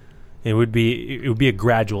 It would be a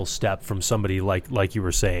gradual step from somebody like you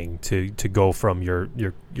were saying to go from your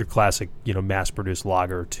classic mass produced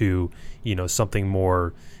lager to something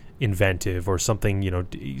more inventive or something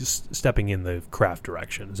stepping in the craft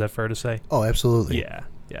direction. Is that fair to say? Oh, absolutely.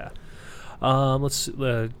 Yeah. Let's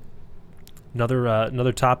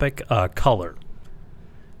another topic. Color.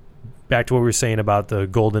 Back to what we were saying about the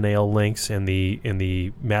golden ale links and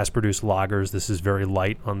the mass produced lagers. This is very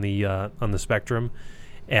light on the spectrum.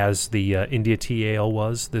 As the India Tea Ale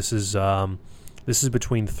was, this is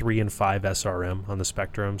between 3 and 5 SRM on the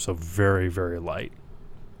spectrum, so very, very light.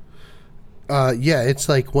 Yeah, it's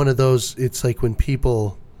like one of those. It's like when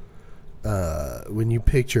people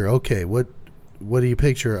picture, okay, what do you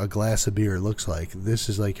picture a glass of beer looks like? This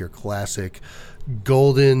is like your classic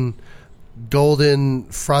golden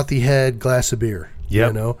frothy head glass of beer. Yep.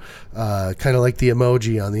 You know, kind of like the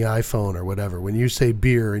emoji on the iPhone or whatever. When you say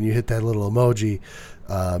beer and you hit that little emoji,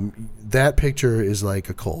 that picture is like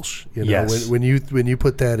a Kolsch. You know, yes. when you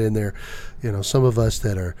put that in there, you know, some of us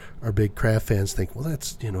that are big craft fans think, well,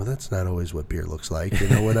 that's not always what beer looks like. You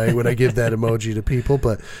know, when I give that emoji to people,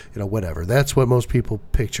 but you know, whatever. That's what most people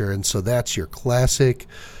picture, and so that's your classic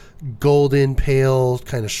golden, pale,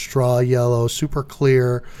 kind of straw yellow, super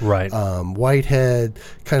clear, right? White head,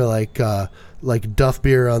 kind of like Duff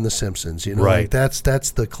beer on The Simpsons. You know, right? Like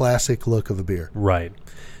that's the classic look of a beer, right?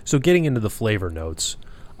 So getting into the flavor notes,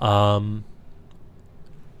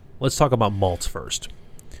 let's talk about malts first.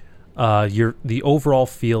 The overall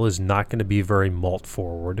feel is not going to be very malt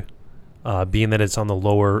forward, being that it's on the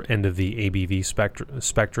lower end of the ABV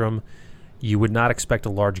spectrum. You would not expect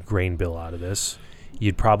a large grain bill out of this.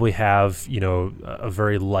 You'd probably have, you know, a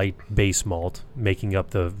very light base malt making up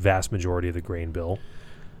the vast majority of the grain bill.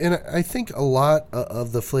 And I think a lot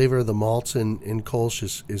of the flavor of the malts in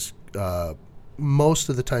Kolsch is most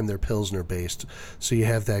of the time they're Pilsner based. So you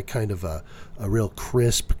have that kind of a real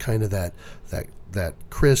crisp, kind of that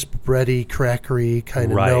crisp, bready, crackery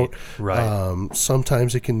kind of note. Right.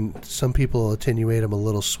 Sometimes some people attenuate them a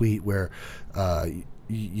little sweet where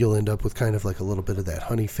you'll end up with kind of like a little bit of that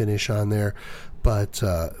honey finish on there. But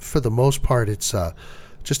for the most part, it's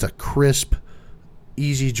just a crisp,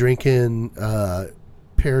 easy drinking,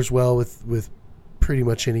 pairs well with pretty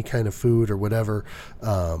much any kind of food or whatever.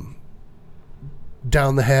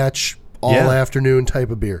 Down the hatch, all afternoon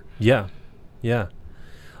type of beer. Yeah.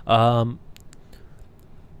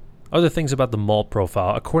 Other things about the malt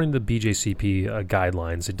profile. According to the BJCP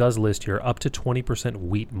guidelines, it does list here up to 20%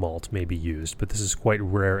 wheat malt may be used, but this is quite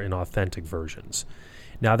rare in authentic versions.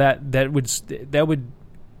 Now that would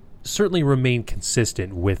certainly remain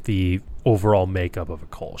consistent with the overall makeup of a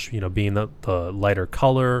Kolsch. You know, being the lighter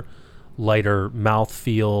color, lighter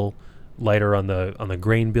mouthfeel, lighter on the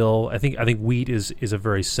grain bill. I think wheat is a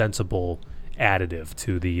very sensible additive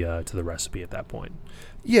to the recipe at that point.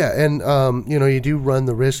 Yeah, and you know, you do run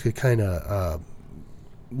the risk of kind of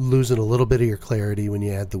losing a little bit of your clarity when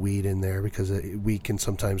you add the wheat in there, because wheat can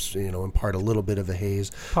sometimes, you know, impart a little bit of a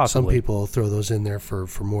haze. Possibly. Some people throw those in there for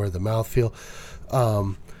more of the mouthfeel.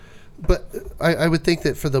 But I would think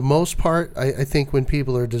that for the most part, I think when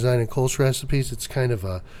people are designing Kolsch recipes, it's kind of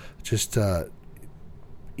just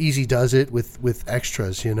easy does it with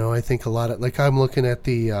extras. You know, I think a lot of, like, I'm looking at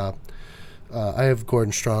the I have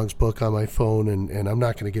Gordon Strong's book on my phone, and I'm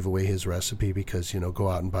not going to give away his recipe because, you know, go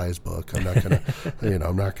out and buy his book. I'm not going to,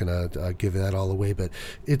 I'm not going to give that all away. But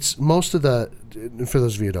it's most of for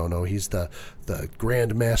those of you who don't know, he's the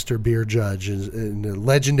Grandmaster beer judge and a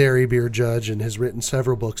legendary beer judge, and has written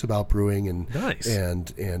several books about brewing and nice.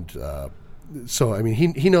 and so I mean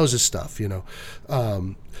he knows his stuff, you know,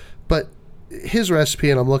 but. His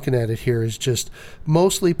recipe, and I'm looking at it here, is just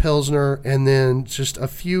mostly Pilsner and then just a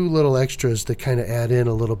few little extras that kind of add in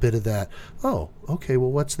a little bit of that. Oh, okay,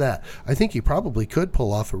 well, what's that? I think you probably could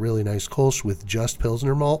pull off a really nice Kolsch with just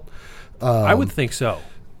Pilsner malt. I would think so.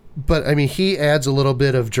 But, I mean, he adds a little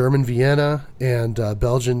bit of German Vienna and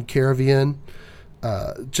Belgian Caravien,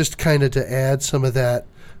 just kind of to add some of that.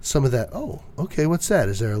 Oh, okay, what's that?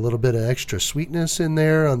 Is there a little bit of extra sweetness in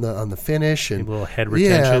there on the finish, and a little head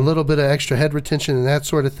retention? Yeah, a little bit of extra head retention and that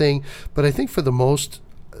sort of thing. But I think for the most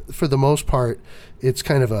part, it's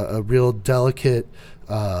kind of a real delicate,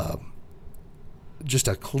 just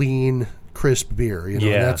a clean, crisp beer. You know,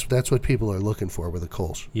 yeah. And that's what people are looking for with a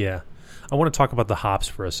Kolsch. Yeah, I want to talk about the hops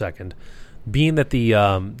for a second. Being that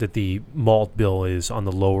the malt bill is on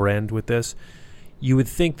the lower end with this, you would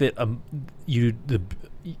think that you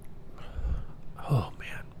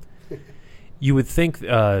would think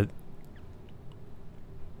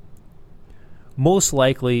most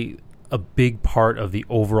likely a big part of the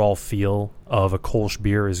overall feel of a Kolsch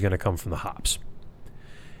beer is going to come from the hops.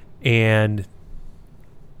 And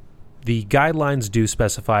the guidelines do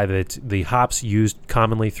specify that the hops used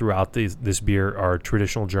commonly throughout this beer are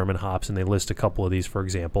traditional German hops, and they list a couple of these, for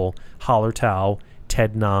example, Hallertau,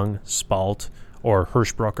 Teddnang, Spalt, or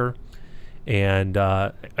Hirschbrucker. And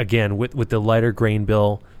again, with the lighter grain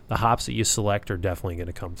bill, the hops that you select are definitely going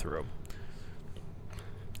to come through.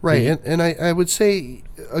 Right, and I would say,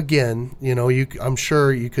 again, you know, I'm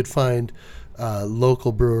sure you could find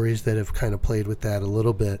local breweries that have kind of played with that a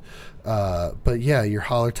little bit. But yeah, your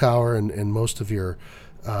Hallertauer and most of your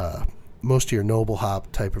noble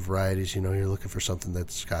hop type of varieties, you know, you're looking for something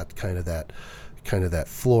that's got kind of that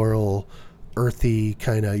floral, earthy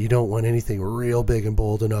kind of. You don't want anything real big and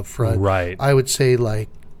bold and up front. Right. I would say like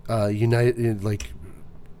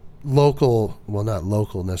local, well, not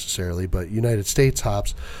local necessarily, but United States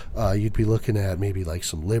hops, you'd be looking at maybe like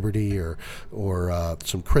some Liberty or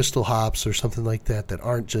some Crystal hops or something like that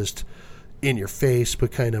aren't just in your face,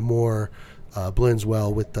 but kind of more blends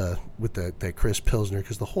well with that crisp Pilsner,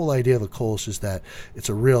 because the whole idea of a Kolsch is that it's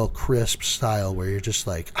a real crisp style where you're just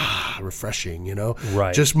like, refreshing,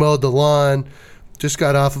 Right. Just mowed the lawn, just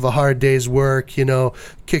got off of a hard day's work,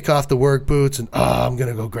 kick off the work boots, and I'm going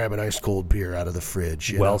to go grab an ice cold beer out of the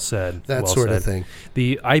fridge. Well said. That well sort said. of thing.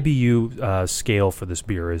 The IBU scale for this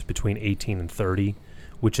beer is between 18 and 30,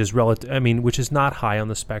 which is which is not high on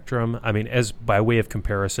the spectrum. I mean, as by way of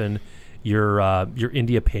comparison, your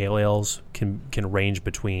India Pale Ales can range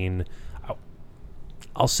between,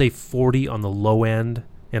 I'll say 40 on the low end,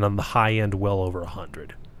 and on the high end, well over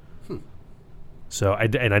 100. So, I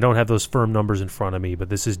don't have those firm numbers in front of me, but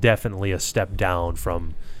this is definitely a step down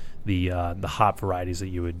from the hop varieties that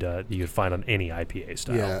you would find on any IPA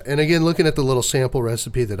style. Yeah, and again, looking at the little sample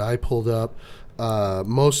recipe that I pulled up,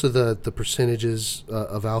 most of the percentages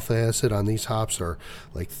of alpha acid on these hops are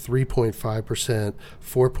like 3.5%,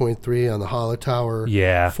 4.3 on the Hollow Tower,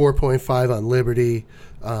 4.5 on Liberty.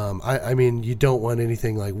 I mean, you don't want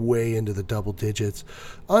anything like way into the double digits,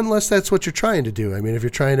 unless that's what you're trying to do. I mean, if you're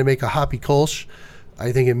trying to make a hoppy Kolsch,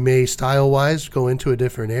 I think it may style-wise go into a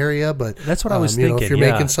different area, but that's what I was thinking. If you're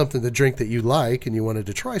making something to drink that you like and you wanted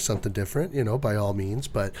to try something different, by all means.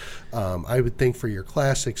 But I would think for your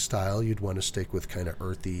classic style, you'd want to stick with kind of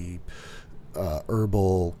earthy,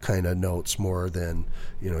 herbal kind of notes more than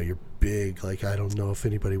your big. Like, I don't know if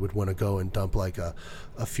anybody would want to go and dump like a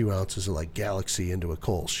few ounces of like Galaxy into a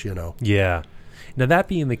Kolsch. Yeah. Now, that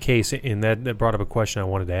being the case, and that brought up a question I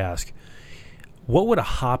wanted to ask. What would a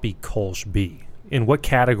hoppy Kolsch be? In what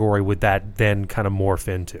category would that then kind of morph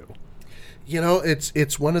into?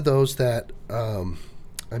 It's one of those that,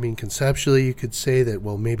 conceptually you could say that,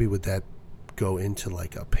 well, maybe would that go into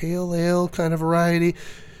like a pale ale kind of variety?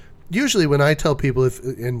 Usually when I tell people,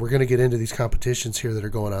 and we're going to get into these competitions here that are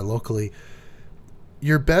going on locally,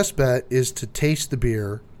 your best bet is to taste the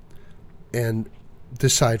beer and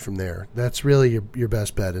decide from there. That's really your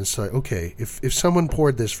best bet. And so, okay, if someone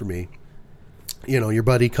poured this for me, your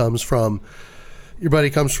buddy comes from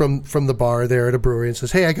the bar there at a brewery and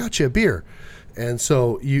says, "Hey, I got you a beer," and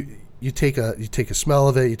so you take a smell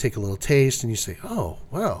of it, you take a little taste, and you say, "Oh,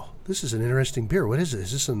 wow, this is an interesting beer. What is it?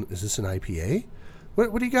 Is this an IPA?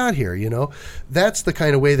 What do you got here?" That's the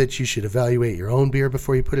kind of way that you should evaluate your own beer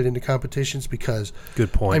before you put it into competitions. Because,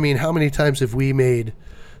 good point. I mean, how many times have we made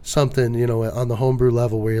something on the homebrew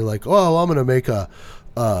level where you're like, "Oh, I'm going to make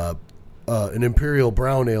an Imperial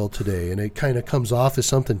Brown Ale today," and it kind of comes off as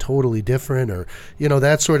something totally different, or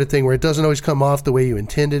that sort of thing, where it doesn't always come off the way you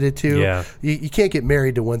intended it to. Yeah, you can't get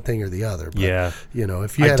married to one thing or the other. But,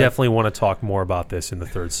 if you I definitely want to talk more about this in the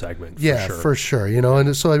third segment. For sure.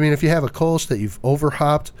 And so if you have a Kolsch that you've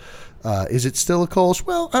overhopped, is it still a Kolsch?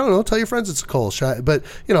 Well, I don't know. Tell your friends it's a Kolsch. But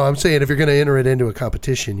I'm saying if you're going to enter it into a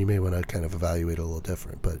competition, you may want to kind of evaluate it a little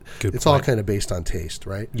different. But it's all kind of based on taste,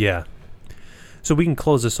 right? Yeah. So we can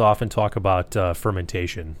close this off and talk about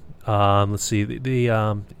fermentation. Let's see. The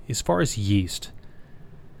as far as yeast,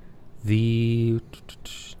 the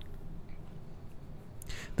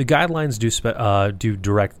guidelines do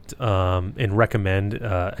direct and recommend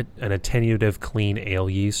an attenuative clean ale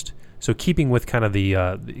yeast. So keeping with kind of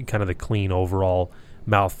the clean overall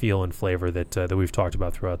mouthfeel and flavor that we've talked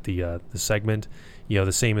about throughout the segment,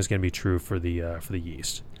 the same is going to be true for the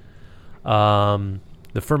yeast.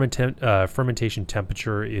 The fermentation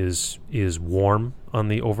temperature is warm on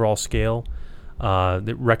the overall scale.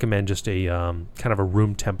 They recommend just a kind of a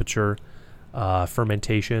room temperature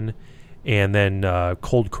fermentation, and then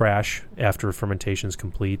cold crash after fermentation is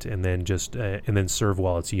complete, and then and then serve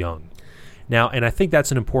while it's young. Now, and I think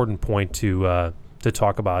that's an important point to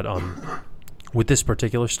talk about with this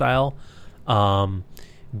particular style,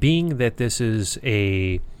 being that this is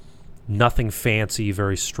a nothing fancy,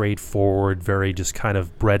 very straightforward, very just kind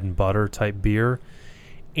of bread and butter type beer.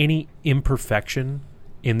 Any imperfection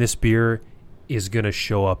in this beer is going to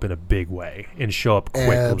show up in a big way and show up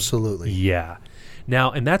quickly. Absolutely. Yeah.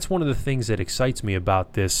 Now, and that's one of the things that excites me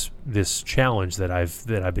about this challenge that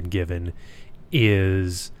I've been given,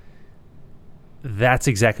 is that's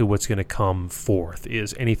exactly what's going to come forth.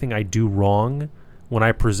 Is anything I do wrong when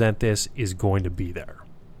I present this is going to be there.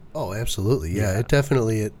 Oh, absolutely. Yeah. It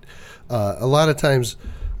definitely. A lot of times,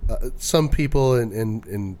 some people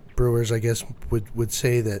and brewers, I guess, would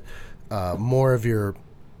say that more of your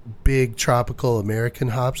big tropical American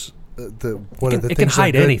hops one of the it things can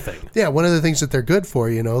hide they're good- anything. Yeah, one of the things that they're good for,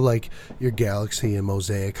 like your Galaxy and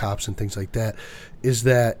Mosaic hops and things like that, is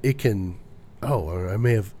that it can. Oh, I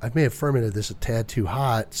may have fermented this a tad too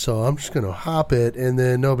hot, so I'm just going to hop it, and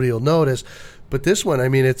then nobody will notice. But this one, I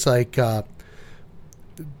mean, it's like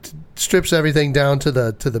strips everything down to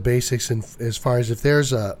the basics, and as far as if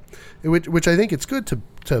there's which I think it's good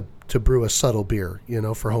to brew a subtle beer,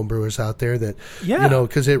 for home brewers out there that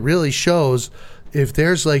because it really shows if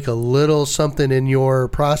there's like a little something in your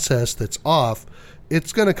process that's off.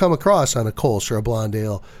 It's going to come across on a Kolsch or a blonde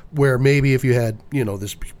ale, where maybe if you had,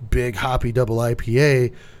 this big hoppy double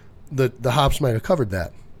IPA, the hops might have covered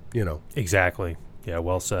that, Exactly. Yeah,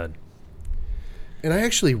 well said. And I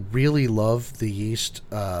actually really love the yeast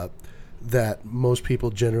that most people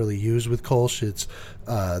generally use with Kolsch. It's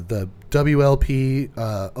the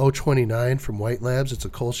WLP 029 from White Labs. It's a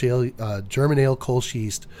Kolsch ale, German ale Kolsch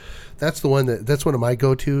yeast. That's one of my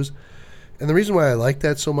go-tos. And the reason why I like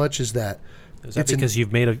that so much is that Is that because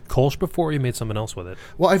you've made a Kolsch before, or you made something else with it?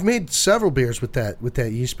 Well, I've made several beers with that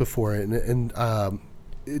yeast before, and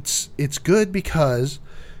it's good because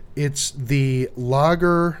it's the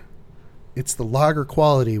lager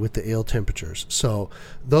quality with the ale temperatures. So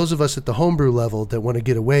those of us at the homebrew level that want to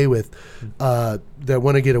get away with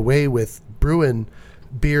brewing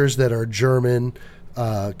beers that are German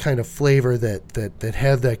kind of flavor that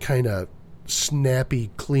have that kind of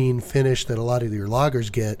snappy, clean finish that a lot of your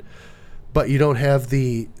lagers get. But you don't have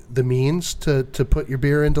the means to put your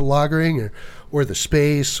beer into lagering or the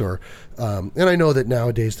space and I know that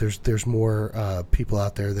nowadays there's more people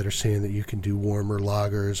out there that are saying that you can do warmer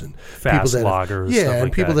lagers and fast lagers, and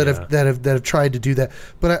like people that have tried to do that.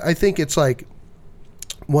 But I think it's like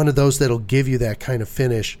one of those that'll give you that kind of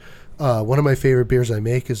finish. One of my favorite beers I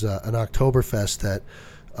make is an Oktoberfest that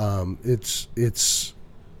it's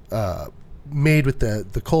made with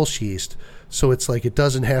the Kolsch yeast. So it's like it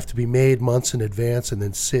doesn't have to be made months in advance and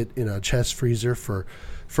then sit in a chest freezer for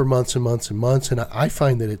months and months and months. And I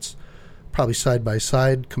find that it's probably side by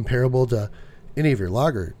side comparable to any of your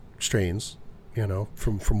lager strains,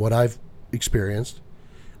 from what I've experienced.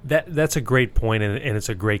 That's a great point, and it's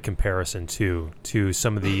a great comparison too to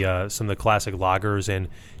some of the classic lagers. And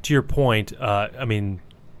to your point, I mean,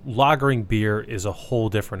 lagering beer is a whole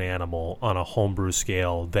different animal on a homebrew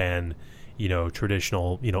scale than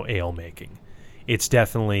traditional ale making. It's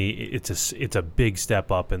definitely it's a big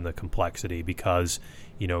step up in the complexity because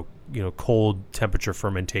cold temperature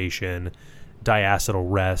fermentation, diacetyl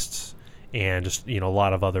rests, and just a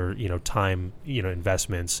lot of other time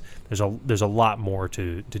investments. There's a lot more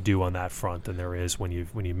to do on that front than there is when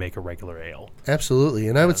you make a regular ale. Absolutely,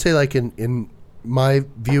 and I would say like in my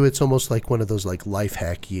view, it's almost like one of those like life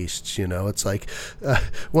hack yeasts. It's like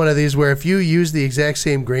one of these where if you use the exact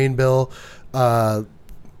same grain bill,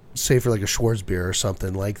 say for like a Schwarzbier or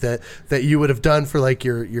something like that you would have done for like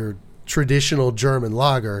your traditional German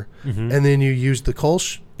lager, and then you use the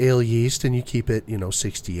Kolsch ale yeast and you keep it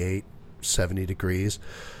 68, 70 degrees,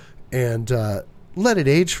 and let it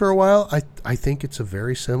age for a while. I think it's a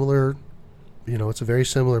very similar. It's a very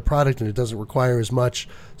similar product, and it doesn't require as much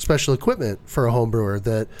special equipment for a home brewer.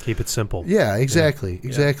 That keep it simple. Yeah, exactly.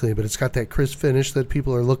 But it's got that crisp finish that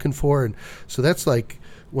people are looking for, and so that's like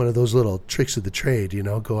one of those little tricks of the trade.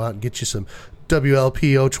 Go out and get you some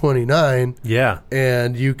WLP 029. Yeah,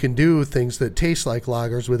 and you can do things that taste like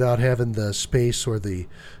lagers without having the space or the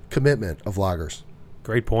commitment of lagers.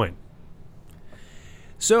 Great point.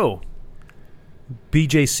 So,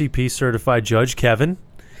 BJCP certified judge Kevin.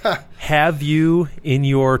 Have you, in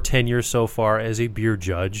your tenure so far as a beer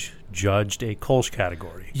judge, judged a Kolsch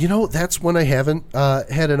category? That's one I haven't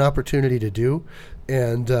had an opportunity to do,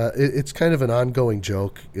 and it's kind of an ongoing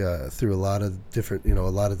joke through a lot of different, a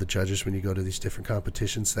lot of the judges when you go to these different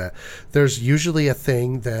competitions, that there's usually a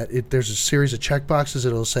thing that there's a series of check boxes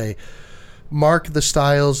that'll say, mark the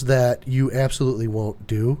styles that you absolutely won't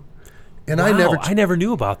do. And wow, I never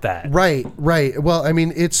knew about that. Right. Well, I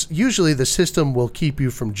mean, it's usually the system will keep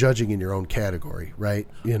you from judging in your own category, right?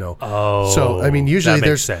 Oh, so I mean, usually that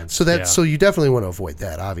there's sense. So you definitely want to avoid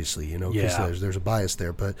that, obviously, because there's a bias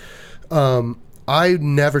there. But I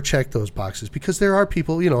never check those boxes because there are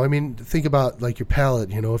people, I mean, think about like your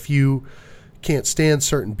palate. If you can't stand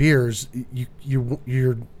certain beers,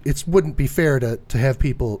 it wouldn't be fair to have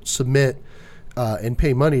people submit. And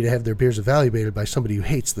pay money to have their beers evaluated by somebody who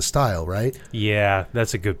hates the style, right? Yeah,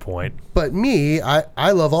 that's a good point. But me,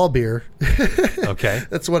 I love all beer. Okay.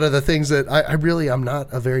 That's one of the things that I'm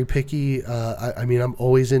not a very picky. I mean, I'm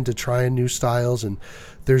always into trying new styles, and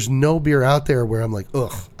there's no beer out there where I'm like,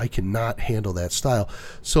 ugh, I cannot handle that style.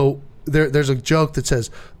 So there's a joke that says,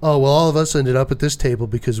 "Oh, well, all of us ended up at this table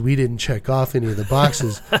because we didn't check off any of the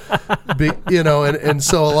boxes," and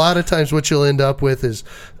so a lot of times what you'll end up with is,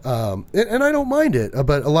 and I don't mind it,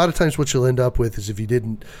 but a lot of times what you'll end up with is if you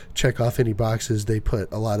didn't check off any boxes, they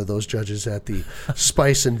put a lot of those judges at the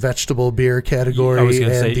spice and vegetable beer category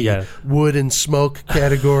and the wood and smoke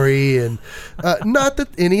category, and not that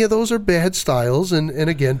any of those are bad styles, and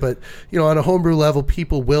again, but on a homebrew level,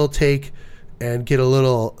 people will take and get a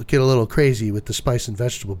little crazy with the spice and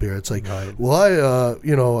vegetable beer. It's like, well,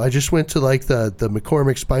 I just went to like the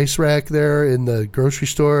McCormick spice rack there in the grocery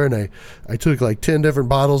store, and I took like 10 different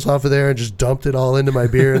bottles off of there and just dumped it all into my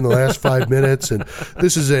beer in the last 5 minutes. And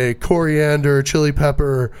this is a coriander, chili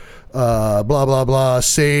pepper, blah, blah, blah,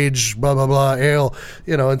 sage, blah, blah, blah, ale,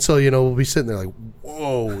 and so, we'll be sitting there like,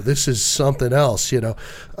 whoa, this is something else,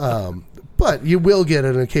 But you will get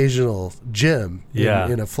an occasional gem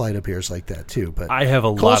in a flight of beers like that too. But I have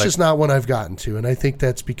a Kolsch lot of... is not one I've gotten to, and I think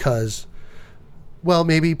that's because, well,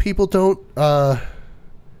 maybe people don't. I'm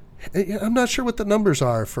not sure what the numbers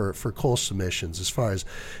are for Kolsch submissions. As far as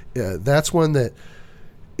that's one that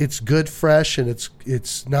it's good fresh, and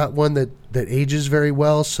it's not one that ages very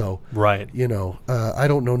well. So right, I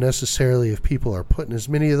don't know necessarily if people are putting as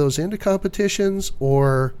many of those into competitions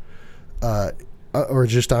or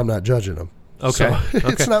just I'm not judging them. Okay. So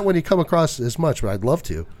it's not when you come across as much, but I'd love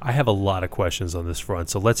to. I have a lot of questions on this front,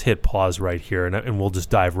 so let's hit pause right here, and we'll just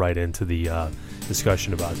dive right into the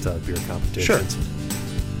discussion about beer competitions. Sure.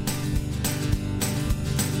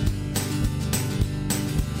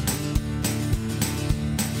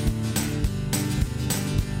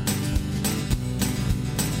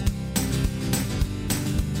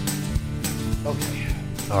 Okay.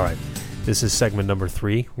 All right. This is segment number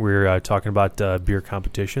 3. We're talking about beer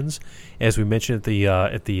competitions. As we mentioned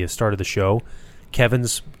at the start of the show,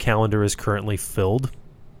 Kevin's calendar is currently filled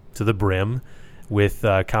to the brim with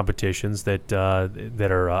competitions that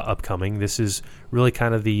are upcoming. This is really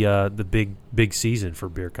kind of the big season for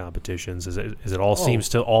beer competitions, as it all seems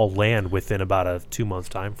to all land within about a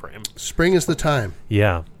 2-month time frame. Spring is the time.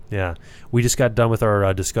 Yeah. Yeah, we just got done with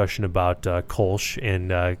our discussion about Kolsch,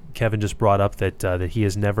 and Kevin just brought up that he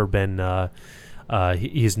has never been,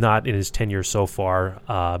 he has not in his tenure so far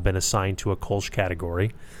been assigned to a Kolsch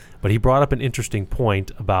category. But he brought up an interesting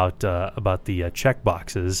point about the check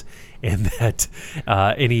boxes, and that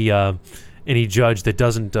any judge that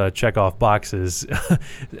doesn't check off boxes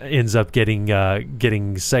ends up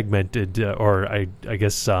getting segmented, or I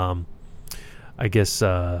guess.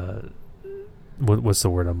 What's the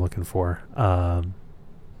word I'm looking for?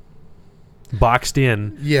 Boxed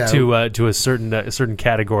in to a certain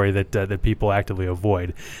category that people actively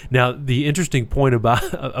avoid. Now, the interesting point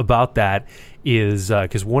about that is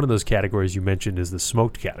because one of those categories you mentioned is the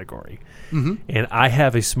smoked category, and I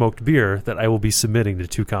have a smoked beer that I will be submitting to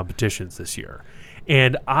 2 competitions this year,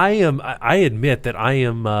 and I admit that I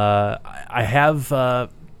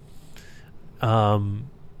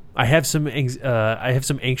have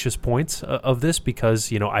some anxious points of this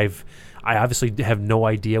because I obviously have no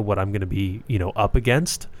idea what I'm going to be up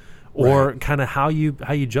against, or kind of how you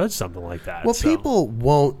judge something like that. Well, people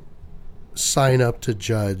won't sign up to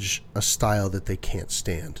judge a style that they can't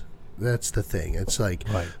stand. That's the thing. It's like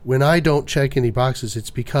when I don't check any boxes, it's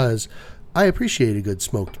because I appreciate a good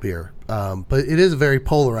smoked beer, but it is a very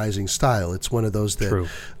polarizing style. It's one of those that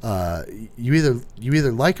you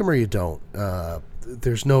either like them or you don't.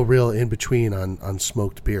 There's no real in between on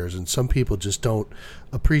smoked beers, and some people just don't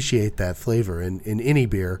appreciate that flavor in any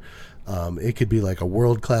beer. It could be like a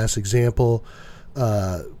world class example,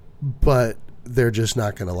 but they're just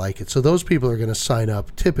not going to like it. So those people are going to sign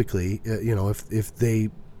up typically. If they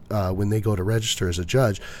when they go to register as a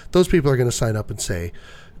judge, those people are going to sign up and say,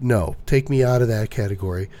 no, take me out of that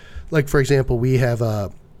category. Like, for example, we have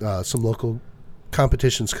some local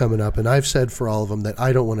competitions coming up, and I've said for all of them that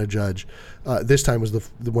I don't want to judge. This time was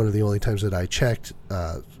one of the only times that I checked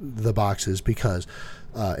the boxes because,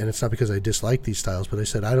 and it's not because I dislike these styles, but I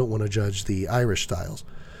said I don't want to judge the Irish styles.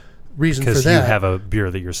 Reason for that, because you have a beer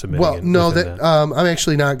that you're submitting. Well, no, I'm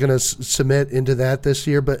actually not going to submit into that this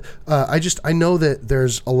year, but I know that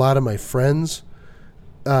there's a lot of my friends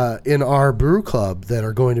in our brew club that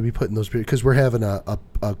are going to be putting those beers, because we're having a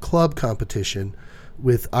club competition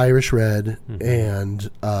with Irish Red and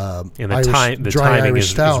the dry timing Irish is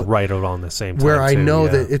stout, right on the same time. Where I know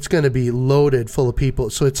that it's going to be loaded full of people.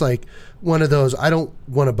 So it's like one of those, I don't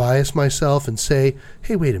want to bias myself and say,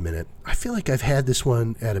 hey, wait a minute, I feel like I've had this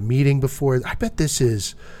one at a meeting before. I bet this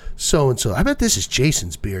is so-and-so. I bet this is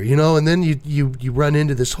Jason's beer, and then you run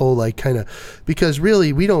into this whole kind of, because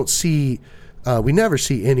really we don't see We never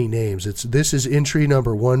see any names. This is entry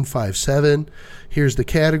number 157. Here's the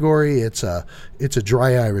category. It's a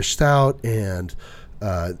dry Irish stout, and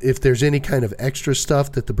if there's any kind of extra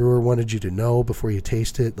stuff that the brewer wanted you to know before you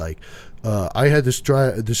taste it, like I had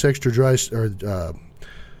this extra dry or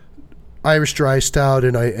Irish dry stout,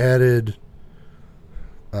 and I added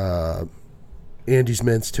Andy's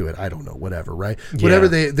mints to it. I don't know, whatever, right? Yeah. Whatever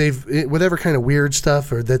they've whatever kind of weird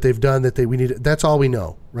stuff or that they've done that we need. That's all we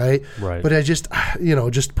know, right? Right. But I just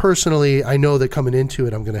just personally, I know that coming into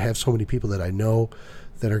it, I'm going to have so many people that I know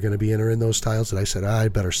that are going to be entering those styles that I said I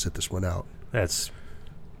better sit this one out. That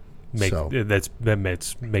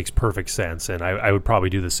makes perfect sense, and I would probably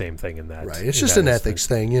do the same thing in that. Right. It's just an ethics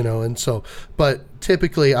thing, and so. But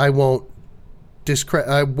typically, I won't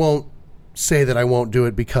say that I won't do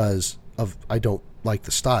it because I don't like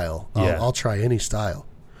the style. I'll try any style.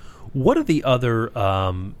 What are the other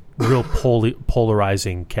real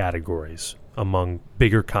polarizing categories among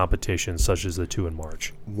bigger competitions such as the 2 in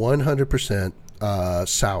March? 100%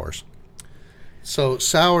 sours. So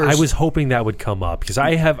sours. I was hoping that would come up because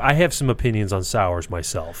I have some opinions on sours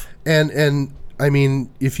myself. And I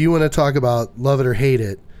mean, if you want to talk about love it or hate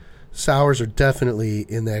it, sours are definitely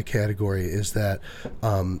in that category. Is that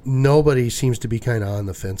nobody seems to be kind of on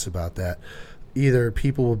the fence about that. Either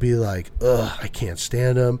people will be like, ugh, I can't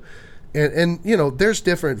stand them. And there's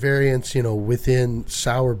different variants, within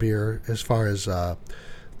sour beer as far as the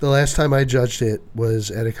last time I judged it was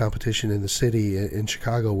at a competition in the city in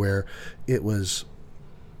Chicago where it was,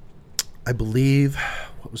 I believe,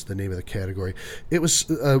 what was the name of the category? It was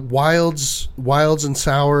wilds and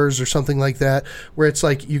sours or something like that, where it's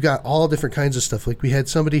like you got all different kinds of stuff. Like we had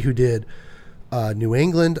somebody who did New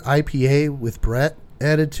England IPA with Brett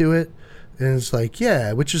added to it, and it's like,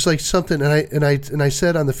 yeah, which is like something. And I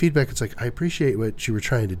said on the feedback, it's like, I appreciate what you were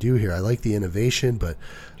trying to do here. I like the innovation, but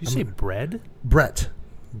did you say bread?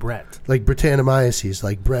 Brett, like Brettanomyces,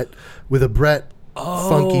 like Brett with a Brett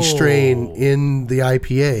funky strain in the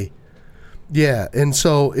IPA. Yeah, and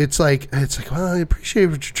so it's like, well, I appreciate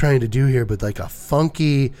what you're trying to do here, but like a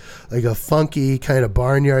funky kind of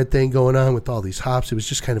barnyard thing going on with all these hops. It was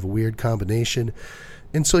just kind of a weird combination.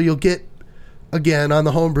 And so you'll get, again, on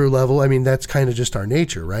the homebrew level, I mean, that's kind of just our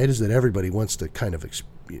nature, right? Is that everybody wants to kind of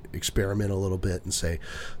experiment a little bit and say,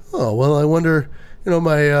 oh, well, I wonder,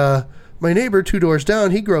 my neighbor 2 doors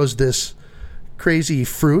down, he grows this crazy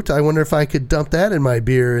fruit. I wonder if I could dump that in my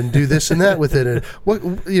beer and do this and that with it. And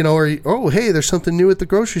or hey, there's something new at the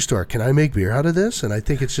grocery store. Can I make beer out of this? And I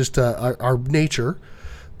think it's just our nature.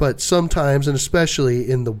 But sometimes, and especially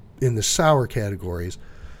in the sour categories,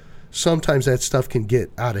 sometimes that stuff can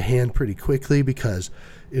get out of hand pretty quickly because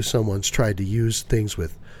if someone's tried to use things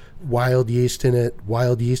with wild yeast in it,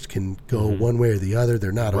 wild yeast can go one way or the other.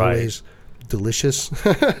 They're not always delicious.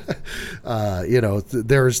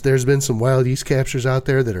 There's been some wild yeast captures out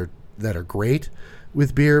there that are great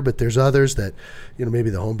with beer, but there's others that maybe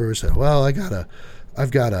the homebrewers said, well,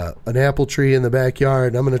 I've got an apple tree in the backyard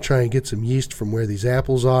and I'm going to try and get some yeast from where these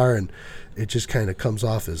apples are, and it just kind of comes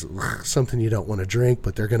off as something you don't want to drink,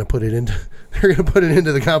 but they're going to put it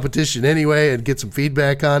into the competition anyway and get some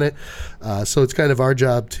feedback on it. So it's kind of our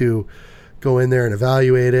job to go in there and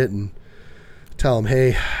evaluate it and tell them,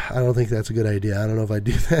 hey, I don't think that's a good idea. I don't know if I'd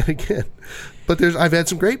do that again. But I've had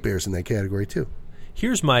some great beers in that category too.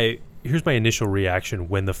 Here's my initial reaction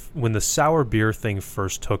when the sour beer thing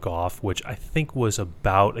first took off, which I think was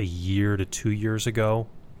about a year to 2 years ago.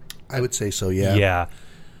 I would say so, yeah. Yeah.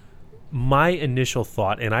 My initial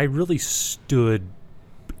thought, and I really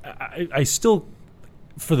I still,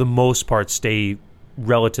 for the most part, stay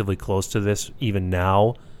relatively close to this even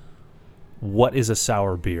now. What is a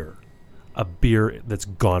sour beer? A beer that's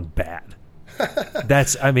gone bad.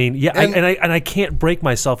 That I can't break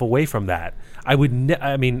myself away from that.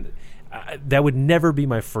 That would never be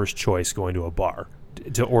my first choice going to a bar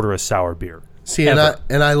to order a sour beer. See, and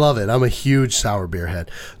I love it. I'm a huge sour beer head.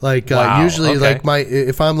 Like usually, okay. Like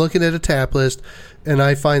if I'm looking at a tap list and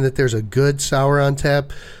I find that there's a good sour on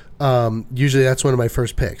tap, usually that's one of my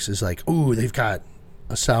first picks. Is like, ooh, they've got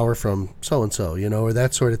a sour from so and so, or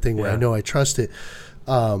that sort of thing where I know I trust it.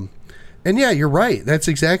 And yeah, you're right. That's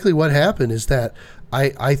exactly what happened. Is that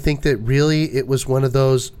I think that really it was one of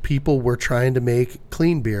those people were trying to make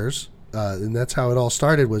clean beers, and that's how it all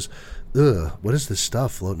started. Was, what is this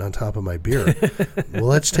stuff floating on top of my beer? Well,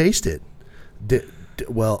 let's taste it. Do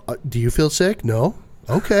you feel sick? No.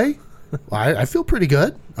 Okay. Well, I feel pretty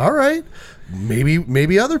good. All right.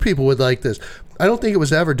 Maybe other people would like this. I don't think it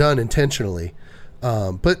was ever done intentionally,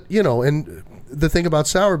 but and the thing about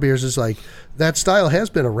sour beers is like that style has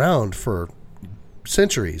been around for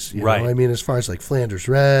centuries. You Right. know? I mean, as far as like Flanders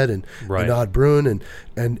Red and Oud Bruin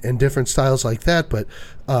and different styles like that. But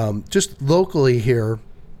just locally here,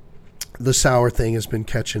 the sour thing has been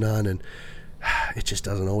catching on, and it just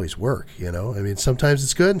doesn't always work, you know? I mean, sometimes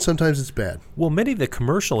it's good and sometimes it's bad. Well, many of the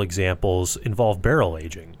commercial examples involve barrel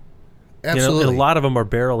aging. Absolutely. You know, and a lot of them are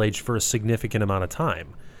barrel aged for a significant amount of time.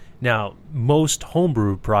 Now, most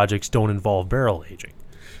homebrew projects don't involve barrel aging.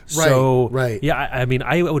 So, right. Yeah, I mean,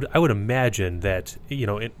 I would imagine that, you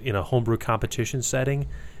know, in a homebrew competition setting,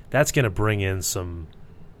 that's going to bring in some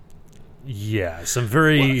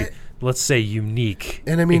very, let's say, unique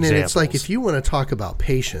And I mean, and examples. it's like, if you want to talk about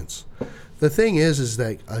patience, the thing is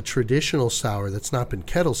that a traditional sour that's not been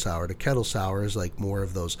kettle soured, a kettle sour is like more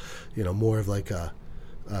of those, you know, more of like a,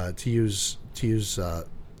 to use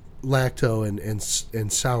lacto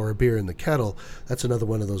and sour beer in the kettle. That's another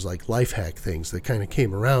one of those like life hack things that kind of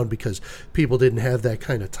came around because people didn't have that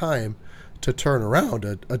kind of time to turn around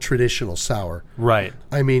a traditional sour. Right.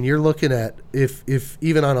 I mean, you're looking at, if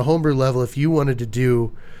even on a homebrew level, if you wanted to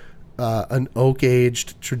do an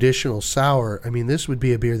oak-aged traditional sour, I mean, this would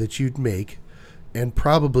be a beer that you'd make and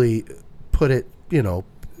probably put it, you know,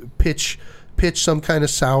 pitch some kind of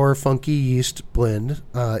sour, funky yeast blend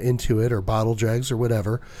into it, or bottle dregs or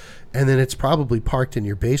whatever, and then it's probably parked in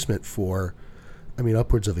your basement for, I mean,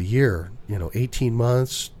 upwards of a year, you know, 18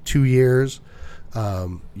 months, 2 years.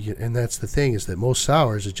 And that's the thing, is that most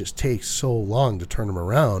sours, it just takes so long to turn them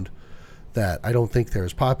around that I don't think they're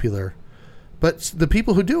as popular. But the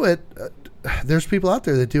people who do it, there's people out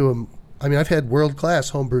there that do them. I mean, I've had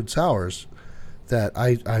world-class homebrewed sours that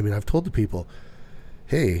I mean, I've told the people,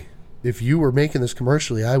 hey, if you were making this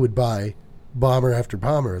commercially, I would buy bomber after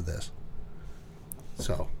bomber of this.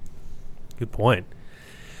 So, good point.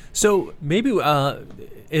 So maybe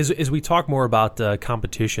as we talk more about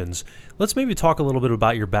competitions, let's maybe talk a little bit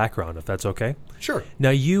about your background, if that's okay. Sure. Now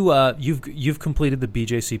you've completed the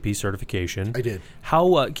BJCP certification. I did.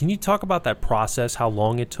 How can you talk about that process? How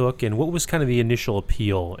long it took, and what was kind of the initial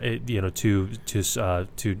appeal, you know, to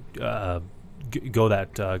go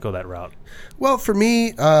that route? Well, for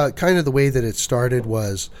me, kind of the way that it started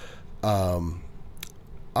was, I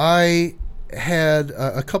had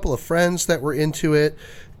a couple of friends that were into it,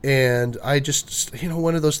 and I just, you know,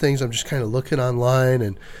 one of those things, I'm just kind of looking online,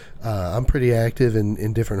 and I'm pretty active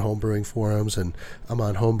in different homebrewing forums, and I'm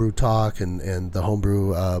on Homebrew Talk and the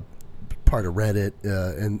Homebrew part of Reddit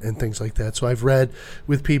and things like that. So I've read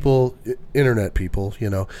with people, internet people, you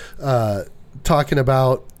know, talking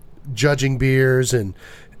about judging beers and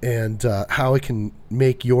how it can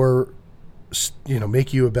make you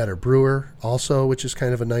a better brewer also, which is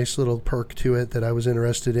kind of a nice little perk to it that I was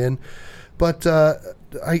interested in. But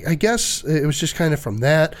I guess it was just kind of from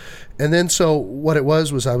that. And then so what it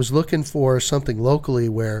was I was looking for something locally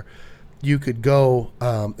where you could go.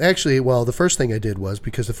 The first thing I did was,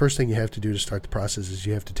 because the first thing you have to do to start the process is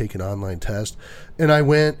you have to take an online test. And I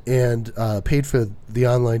went and paid for the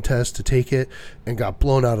online test to take it and got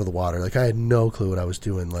blown out of the water. Like, I had no clue what I was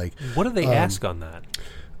doing. Like, what do they ask on that?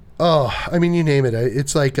 Oh, I mean, you name it.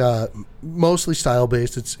 It's like mostly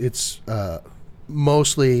style-based. It's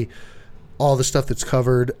mostly all the stuff that's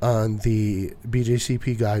covered on the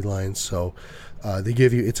BJCP guidelines. So they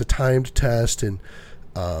give you, it's a timed test, and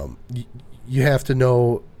you have to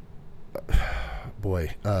know,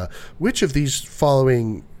 which of these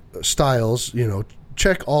following styles, you know,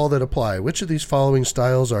 check all that apply. Which of these following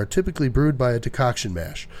styles are typically brewed by a decoction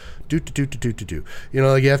mash? You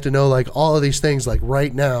know, like, you have to know, like, all of these things, like,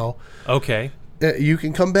 right now. Okay. You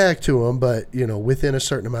can come back to them, but, you know, within a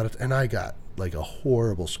certain amount of, and I got like a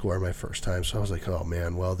horrible score my first time. So I was like, oh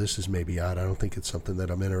man, well, this is maybe odd. I don't think it's something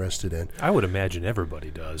that I'm interested in. I would imagine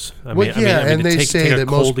everybody does. I mean, and they say take that a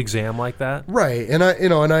cold exam like that. Right. And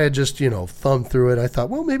I had just, you know, thumbed through it. I thought,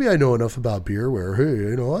 well, maybe I know enough about beer where, hey,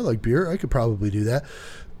 you know, I like beer. I could probably do that.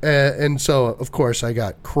 And so, of course, I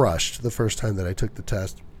got crushed the first time that I took the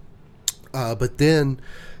test. But then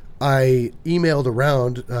I emailed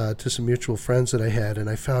around to some mutual friends that I had, and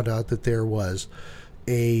I found out that there was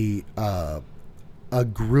a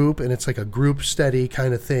group, and it's like a group study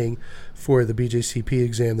kind of thing for the BJCP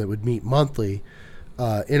exam that would meet monthly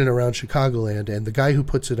in and around Chicagoland. And the guy who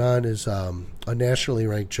puts it on is a nationally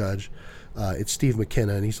ranked judge. It's Steve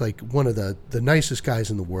McKenna, and he's like one of the nicest guys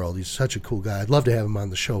in the world. He's such a cool guy. I'd love to have him on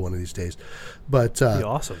the show one of these days. But that'd be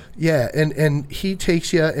awesome. Yeah, and he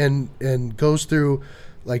takes you and goes through,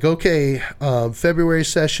 like, okay, February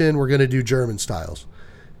session, we're going to do German styles.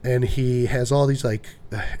 And he has all these, like,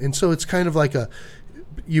 and so it's kind of like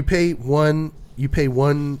you pay one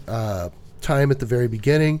time at the very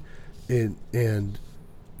beginning, and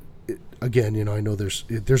again, I know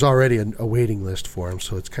there's already a waiting list for them,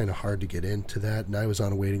 so it's kind of hard to get into that. And I was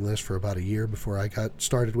on a waiting list for about a year before I got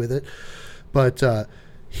started with it. But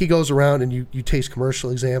he goes around and you taste commercial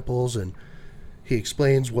examples, and he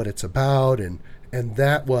explains what it's about, and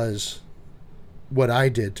that was what I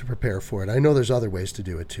did to prepare for it. I know there's other ways to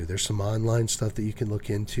do it too. There's some online stuff that you can look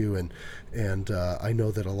into, and I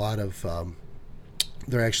know that a lot of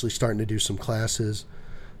they're actually starting to do some classes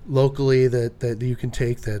locally that you can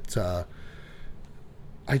take that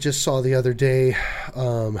I just saw the other day.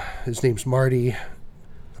 His name's Marty.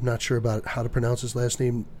 I'm not sure about how to pronounce his last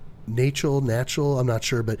name. Natural, I'm not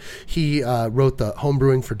sure, but he wrote the Home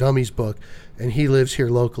Brewing for Dummies book, and he lives here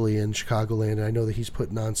locally in Chicagoland, and I know that he's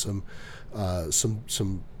putting on some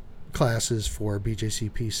classes for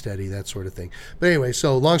BJCP study, that sort of thing. But anyway,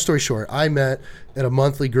 so long story short, I met at a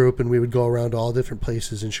monthly group, and we would go around to all different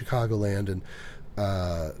places in Chicagoland and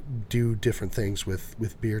do different things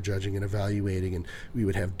with beer judging and evaluating, and we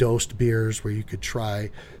would have dosed beers where you could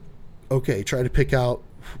try to pick out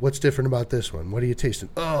what's different about this one. What are you tasting?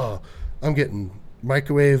 Oh, I'm getting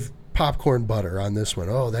microwave popcorn butter on this one.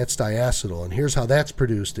 Oh, that's diacetyl, and here's how that's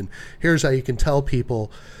produced, and here's how you can tell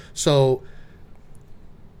people. So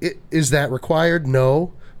is that required?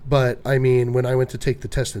 No. But, I mean, when I went to take the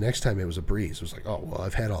test the next time, it was a breeze. It was like, oh, well,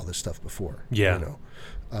 I've had all this stuff before. Yeah.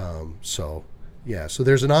 So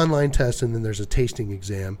there's an online test, and then there's a tasting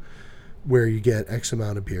exam where you get X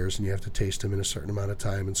amount of beers, and you have to taste them in a certain amount of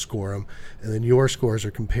time and score them. And then your scores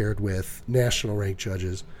are compared with national ranked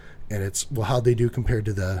judges, and it's, well, how'd they do compared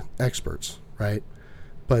to the experts, right?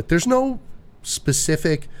 But there's no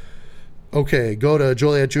specific, okay, go to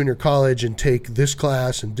Joliet Junior College and take this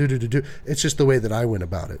class and do. It's just the way that I went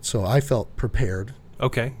about it. So I felt prepared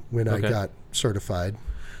when I got certified.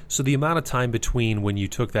 So the amount of time between when you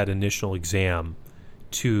took that initial exam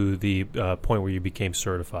to the point where you became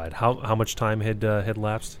certified, how much time had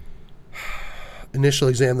lapsed? Initial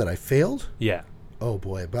exam that I failed? Yeah. Oh,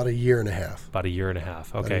 boy, about a year and a half. About a year and a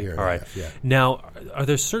half. Okay, all right. Yeah. Now, are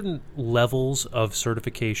there certain levels of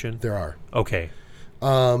certification? There are. Okay.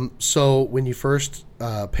 So when you first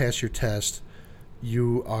pass your test,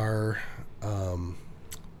 you are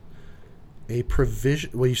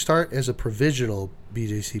you start as a provisional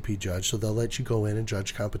BJCP judge, so they'll let you go in and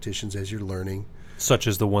judge competitions as you're learning. Such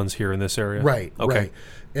as the ones here in this area? Right, okay. Right.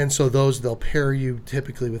 And so they'll pair you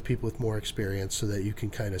typically with people with more experience so that you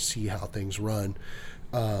can kind of see how things run.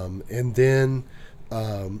 And then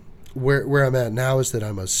where I'm at now is that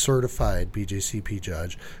I'm a certified BJCP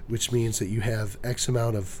judge, which means that you have X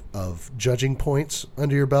amount of judging points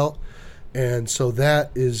under your belt. And so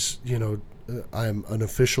that is, I'm an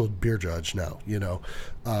official beer judge now,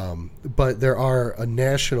 but there are a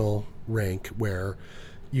national rank where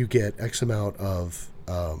you get X amount of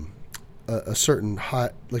a certain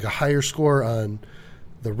like a higher score on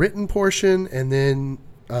the written portion, and then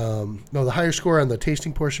the higher score on the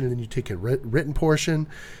tasting portion, and then you take a written portion,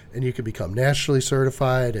 and you can become nationally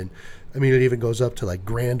certified. And I mean, it even goes up to like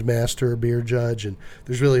Grandmaster beer judge, and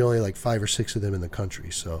there's really only like 5 or 6 of them in the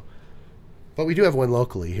country. So, but we do have one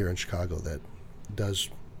locally here in Chicago that does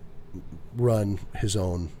run his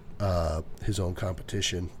own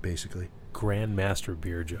competition, basically. Grandmaster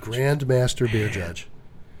beer judge. Grandmaster beer judge.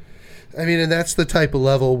 I mean, and that's the type of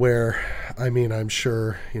level where, I mean, I'm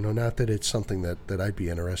sure, not that it's something that I'd be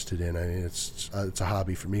interested in. I mean, it's a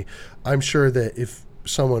hobby for me. I'm sure that if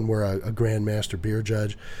someone were a Grandmaster beer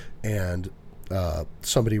judge and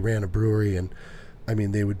somebody ran a brewery, and, I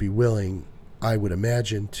mean, they would be willing, I would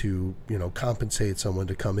imagine, to, compensate someone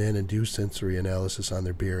to come in and do sensory analysis on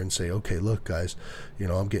their beer and say, okay, look, guys,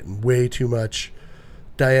 I'm getting way too much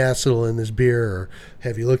diacetyl in this beer, or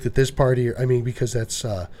have you looked at this part of your, I mean, because that's,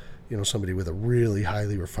 somebody with a really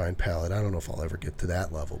highly refined palate. I don't know if I'll ever get to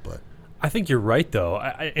that level, but I think you're right, though.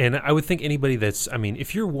 And I would think anybody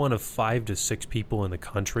if you're one of 5 to 6 people in the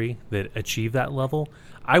country that achieve that level,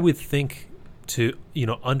 I would think to,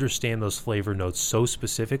 understand those flavor notes so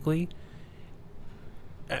specifically,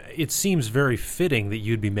 it seems very fitting that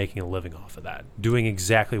you'd be making a living off of that, doing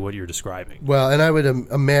exactly what you're describing. Well, and I would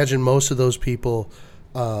imagine most of those people,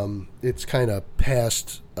 it's kind of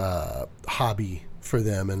past hobby for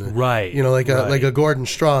them, and right, like a Gordon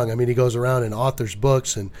Strong. I mean, he goes around and authors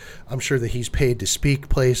books, and I'm sure that he's paid to speak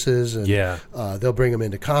places, and they'll bring him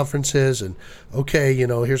into conferences, and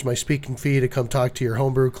here's my speaking fee to come talk to your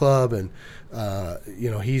homebrew club, and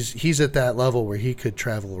he's at that level where he could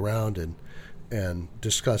travel around and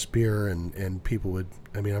discuss beer, and people would.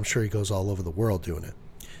 I mean, I'm sure he goes all over the world doing it.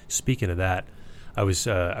 Speaking of that, I was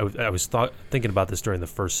thinking about this during the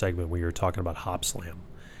first segment when you were talking about Hop Slam.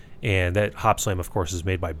 And that Hop Slam, of course, is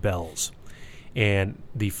made by Bell's. And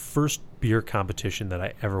the first beer competition that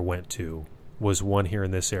I ever went to was one here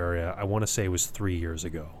in this area. I want to say it was 3 years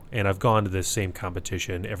ago. And I've gone to this same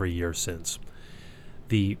competition every year since.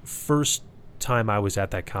 The first time I was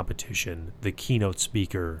at that competition, the keynote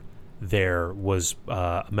speaker there was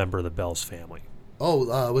a member of the Bell's family.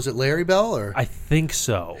 Oh, was it Larry Bell? Or I think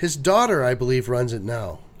so. His daughter, I believe, runs it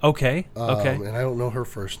now. Okay. Okay. And I don't know her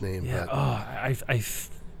first name. Yeah. But.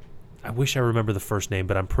 I wish I remember the first name,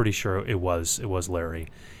 but I'm pretty sure it was Larry.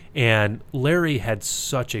 And Larry had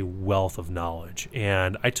such a wealth of knowledge,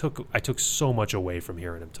 and I took so much away from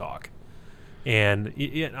hearing him talk. And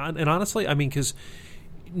honestly, I mean, because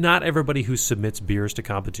not everybody who submits beers to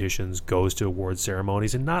competitions goes to award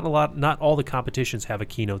ceremonies, and not all the competitions have a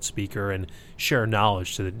keynote speaker and share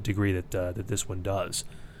knowledge to the degree that this one does.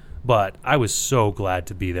 But I was so glad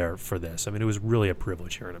to be there for this. I mean, it was really a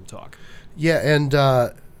privilege hearing him talk. Yeah, and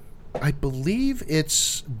I believe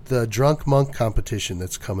it's the Drunk Monk competition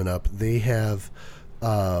that's coming up. They have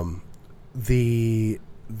the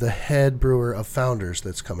head brewer of Founders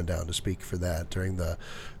that's coming down to speak for that during the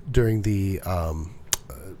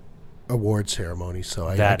award ceremony. So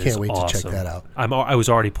I can't wait to check that out. I was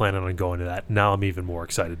already planning on going to that. Now I'm even more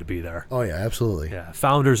excited to be there. Oh yeah, absolutely. Yeah,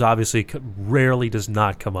 Founders obviously rarely does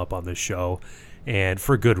not come up on this show. And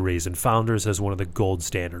for good reason. Founders has one of the gold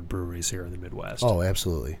standard breweries here in the Midwest. Oh,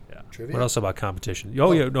 absolutely. Yeah. Trivia? What else about competition?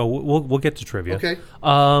 Oh, yeah, no, we'll get to trivia. Okay.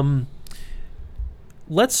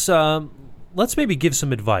 Let's maybe give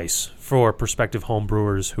some advice for prospective home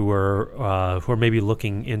brewers who are maybe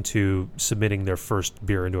looking into submitting their first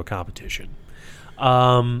beer into a competition.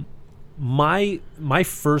 My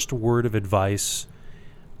first word of advice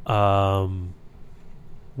would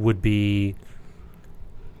be,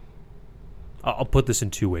 I'll put this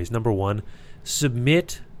in two ways. Number one,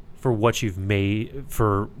 submit for what you've made,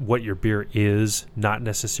 for what your beer is, not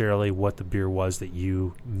necessarily what the beer was that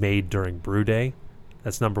you made during brew day.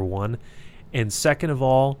 That's number one. And second of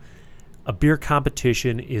all, a beer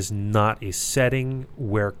competition is not a setting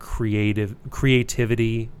where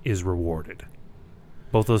creativity is rewarded.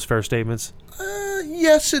 Both those fair statements?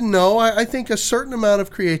 Yes and no. I think a certain amount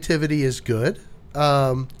of creativity is good.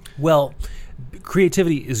 Well,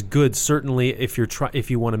 creativity is good certainly if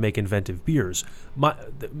you want to make inventive beers.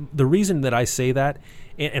 The reason that I say that,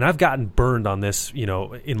 and I've gotten burned on this,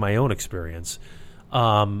 in my own experience.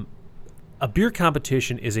 A beer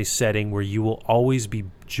competition is a setting where you will always be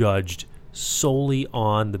judged solely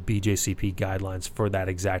on the BJCP guidelines for that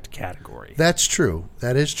exact category. That's true.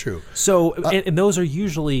 That is true. So, and those are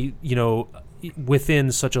usually,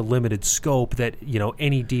 within such a limited scope that,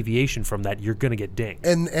 any deviation from that, you're going to get dinged.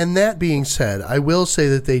 And that being said, I will say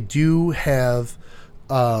that they do have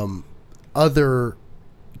other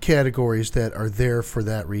categories that are there for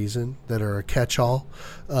that reason, that are a catch-all.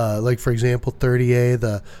 Like, for example,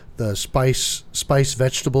 30A, the spice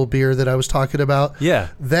vegetable beer that I was talking about. Yeah.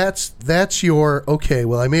 That's your, okay,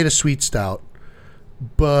 well, I made a sweet stout,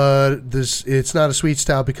 but it's not a sweet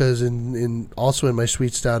stout because also in my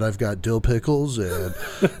sweet stout I've got dill pickles and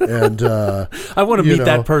I want to meet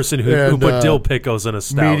that person who put dill pickles in a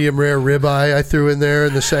stout. Medium rare ribeye I threw in there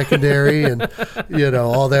in the secondary and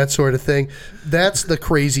all that sort of thing. That's the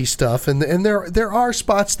crazy stuff, and there are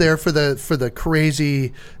spots there for the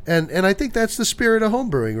crazy, and I think that's the spirit of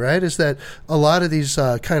homebrewing, right? Is that a lot of these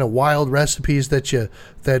kind of wild recipes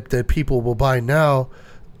that people will buy now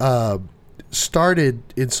started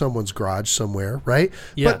in someone's garage somewhere, right?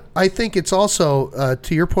 Yeah. But I think it's also,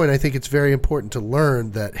 to your point, I think it's very important to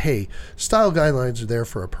learn that, hey, style guidelines are there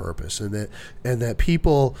for a purpose, and that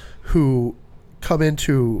people who come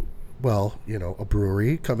into, a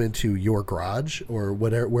brewery, come into your garage or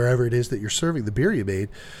wherever it is that you're serving the beer you made,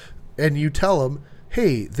 and you tell them,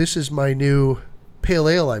 hey, this is my new pale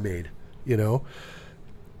ale I made,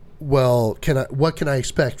 well, what can I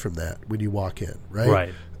expect from that when you walk in, right?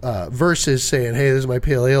 Right. Versus saying, hey, this is my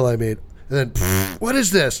pale ale I made, and then, what is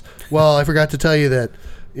this? Well, I forgot to tell you that,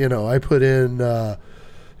 I put in, I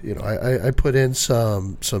put in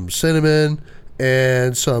some cinnamon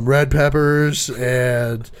and some red peppers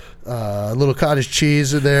and a little cottage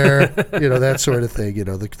cheese in there, that sort of thing,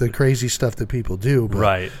 the crazy stuff that people do. But,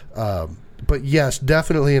 right. But yes,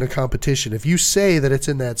 definitely in a competition, if you say that it's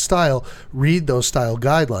in that style, read those style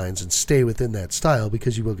guidelines and stay within that style,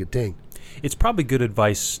 because you will get dinged. It's probably good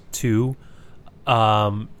advice, too,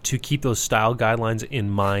 to keep those style guidelines in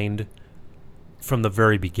mind from the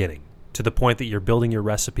very beginning, to the point that you're building your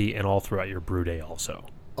recipe and all throughout your brew day also.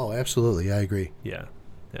 Oh, absolutely. I agree. Yeah.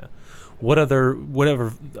 Whatever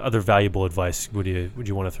other valuable advice would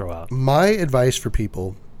you want to throw out? My advice for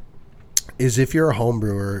people is, if you're a home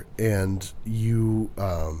brewer and you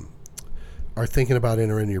are thinking about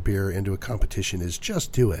entering your beer into a competition is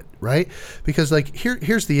just do it, right? Because like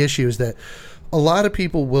here's the issue is that a lot of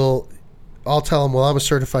people will, I'll tell them, well, I'm a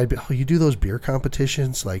certified, oh, you do those beer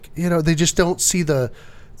competitions? Like, they just don't see the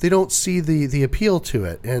appeal to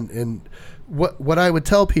it. And what I would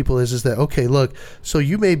tell people is that, okay, look, so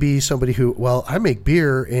you may be somebody who, well, I make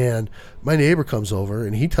beer and my neighbor comes over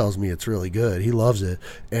and he tells me it's really good. He loves it.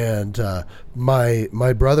 And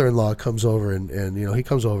my brother-in-law comes over and he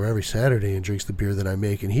comes over every Saturday and drinks the beer that I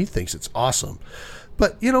make and he thinks it's awesome.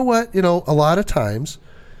 But you know what? A lot of times,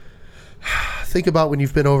 think about when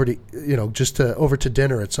you've been over to over to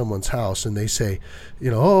dinner at someone's house and they say,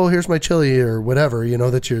 oh, here's my chili or whatever,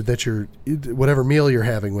 that you're whatever meal you're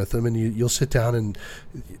having with them, and you'll sit down and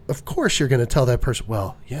of course you're going to tell that person,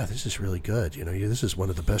 well, yeah, this is really good. This is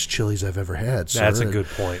one of the best chilies I've ever had. Sir. That's a good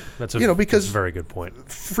point. That's a very good point.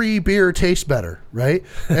 Free beer tastes better, right?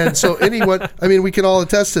 And so anyone, we can all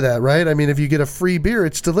attest to that, right? If you get a free beer,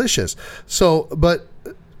 it's delicious. So, but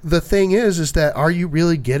the thing is that are you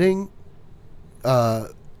really getting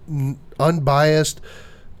unbiased,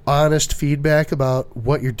 honest feedback about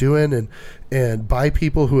what you're doing and by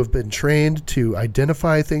people who have been trained to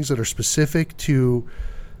identify things that are specific to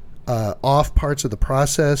off parts of the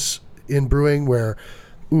process in brewing where,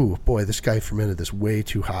 ooh, boy, this guy fermented this way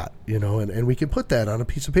too hot, and we can put that on a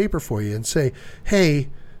piece of paper for you and say, hey,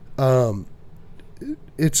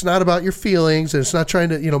 it's not about your feelings and it's not trying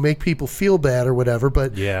to, make people feel bad or whatever,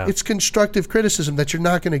 but it's constructive criticism that you're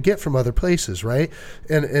not going to get from other places. Right.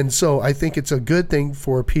 And so I think it's a good thing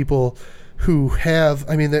for people who have,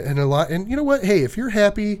 and a lot, and you know what, hey, if you're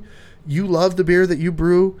happy, you love the beer that you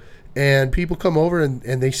brew and people come over and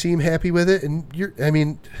they seem happy with it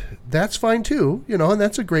and that's fine too, and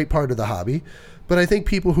that's a great part of the hobby. But I think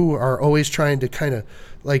people who are always trying to kind of,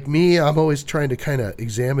 like me, I'm always trying to kind of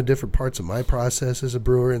examine different parts of my process as a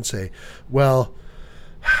brewer and say, well,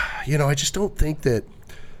 I just don't think that,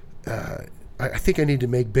 I think I need to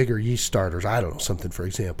make bigger yeast starters. I don't know, something, for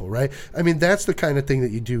example, right? That's the kind of thing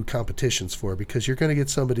that you do competitions for because you're going to get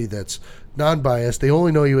somebody that's non-biased. They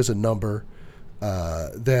only know you as a number,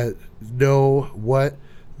 that know what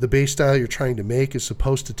the base style you're trying to make is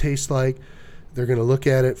supposed to taste like. They're going to look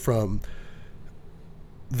at it from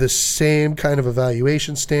the same kind of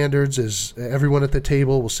evaluation standards as everyone at the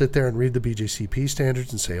table will sit there and read the BJCP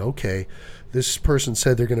standards and say, okay, this person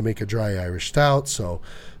said they're going to make a dry Irish stout, so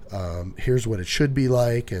here's what it should be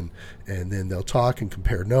like, and then they'll talk and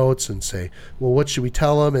compare notes and say, well, what should we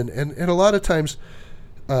tell them? And a lot of times,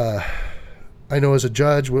 I know as a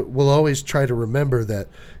judge, we'll always try to remember that,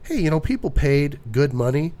 hey, people paid good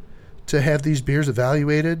money to have these beers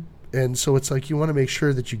evaluated, and so it's like you want to make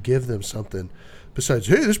sure that you give them something besides,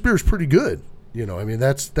 hey, this beer is pretty good.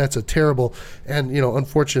 That's a terrible, and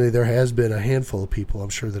unfortunately there has been a handful of people, I'm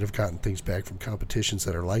sure, that have gotten things back from competitions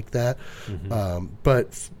that are like that. Mm-hmm.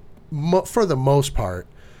 But for the most part,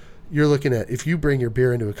 you're looking at, if you bring your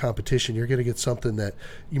beer into a competition, you're going to get something that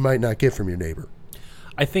you might not get from your neighbor.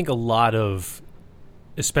 I think a lot of,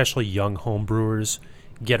 especially young home brewers,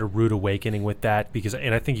 get a rude awakening with that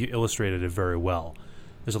and I think you illustrated it very well.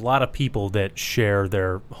 There's a lot of people that share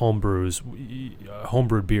their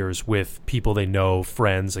homebrewed beers with people they know,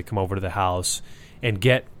 friends that come over to the house, and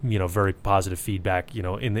get very positive feedback.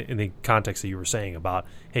 In the context that you were saying about,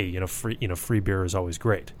 hey, free beer is always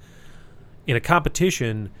great. In a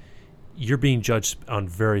competition, you're being judged on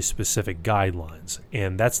very specific guidelines,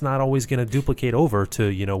 and that's not always going to duplicate over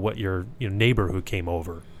to what your neighbor who came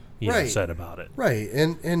over said about it. Right,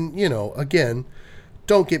 and again,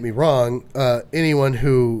 don't get me wrong. Anyone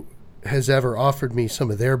who has ever offered me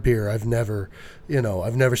some of their beer, I've never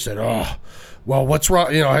said, oh, well, what's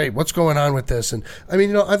wrong? Hey, what's going on with this? And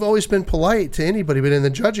I've always been polite to anybody, but in the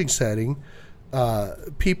judging setting,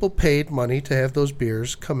 people paid money to have those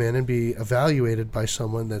beers come in and be evaluated by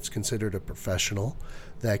someone that's considered a professional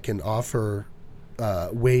that can offer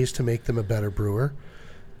ways to make them a better brewer.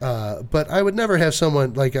 But I would never have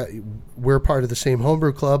someone like we're part of the same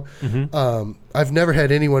homebrew club. Mm-hmm. I've never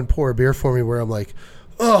had anyone pour a beer for me where I'm like,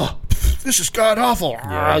 oh, this is god awful.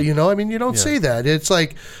 Yeah. You don't say that. It's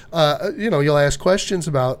like, you'll ask questions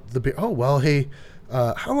about the beer. Oh, well, hey,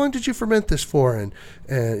 how long did you ferment this for? And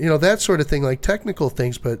that sort of thing, like technical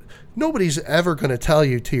things. But nobody's ever going to tell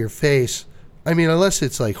you to your face. Unless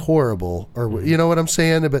it's like horrible or you know what I'm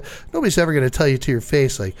saying, but nobody's ever going to tell you to your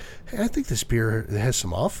face like, hey, I think this beer has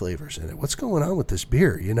some off flavors in it. What's going on with this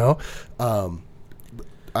beer?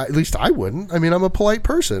 At least I wouldn't. I'm a polite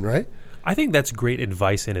person, right? I think that's great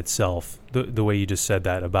advice in itself, the way you just said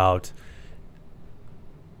that about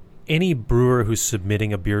any brewer who's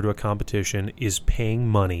submitting a beer to a competition is paying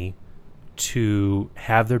money to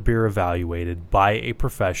have their beer evaluated by a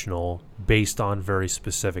professional based on very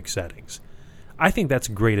specific settings. I think that's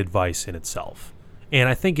great advice in itself. And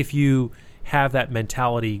I think if you have that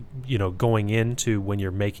mentality, going into when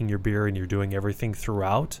you're making your beer and you're doing everything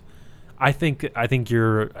throughout, I think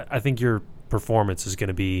your performance is going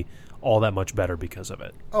to be all that much better because of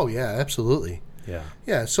it. Oh yeah, absolutely.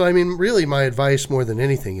 Yeah. So I mean, really, my advice more than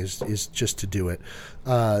anything is just to do it.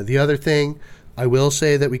 The other thing I will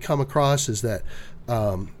say that we come across is that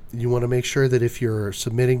you want to make sure that if you're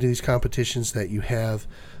submitting to these competitions that you have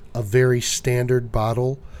a very standard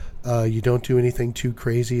bottle. You don't do anything too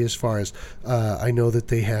crazy as far as I know that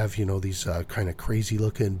they have these kind of crazy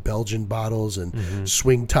looking Belgian bottles and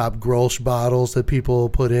swing top Kolsch bottles that people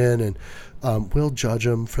put in, and we'll judge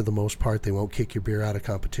them for the most part. They won't kick your beer out of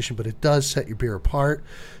competition, but it does set your beer apart,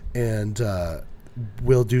 and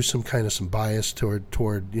we'll do some bias toward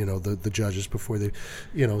the judges before they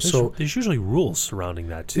there's usually rules surrounding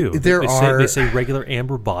that too. They say regular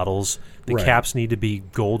amber bottles. The caps need to be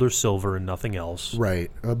gold or silver and nothing else.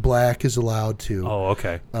 Right. Black is allowed too. Oh,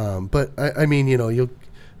 okay. But I mean, you'll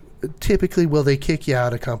typically, will they kick you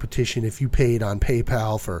out of competition if you paid on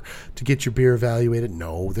PayPal to get your beer evaluated?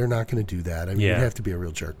 No, they're not going to do that. I mean, you'd have to be a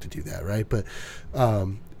real jerk to do that, right? But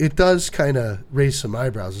it does kind of raise some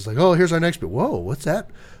eyebrows. It's like, oh, here's our next beer. Whoa, what's that?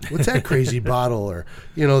 What's that crazy bottle? Or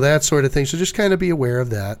that sort of thing. So just kind of be aware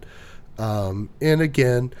of that. And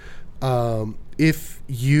again, if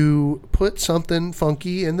you put something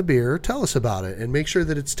funky in the beer, tell us about it and make sure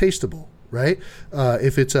that it's tasteable, right?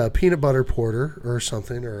 If it's a peanut butter porter or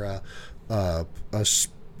something, or a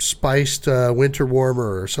spiced winter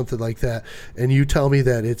warmer or something like that, and you tell me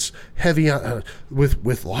that it's heavy on,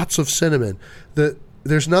 with lots of cinnamon,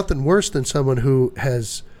 there's nothing worse than someone who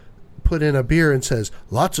has put in a beer and says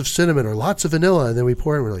lots of cinnamon or lots of vanilla, and then we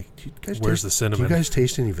pour it and we're like, where's the cinnamon? Do you guys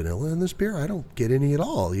taste any vanilla in this beer? I don't get any at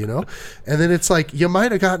all, And then it's like, you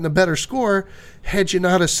might have gotten a better score had you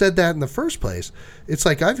not have said that in the first place. It's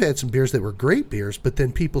like, I've had some beers that were great beers, but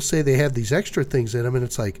then people say they have these extra things in them, and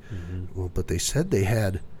it's like, well, but they said they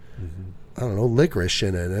had I don't know, licorice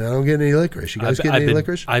in it, and I don't get any licorice. You guys get any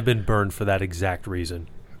licorice? I've been burned for that exact reason.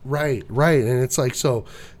 Right. And it's like,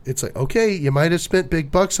 okay, you might have spent big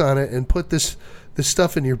bucks on it and put this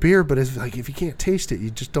stuff in your beer, but it's like, if you can't taste it, you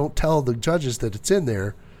just don't tell the judges that it's in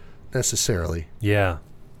there necessarily. Yeah.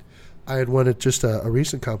 I had won at just a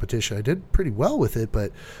recent competition. I did pretty well with it,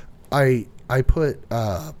 but I put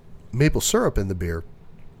maple syrup in the beer,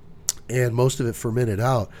 and most of it fermented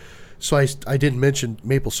out. So I didn't mention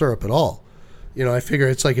maple syrup at all. I figure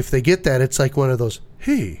it's like, if they get that, it's like one of those,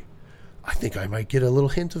 hey, I think I might get a little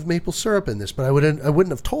hint of maple syrup in this, but I wouldn't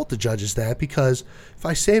have told the judges that, because if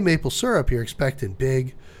I say maple syrup, you're expecting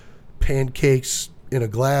big pancakes in a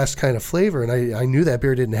glass kind of flavor, and I knew that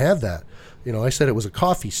beer didn't have that. I said it was a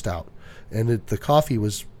coffee stout, and the coffee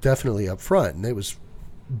was definitely up front, and it was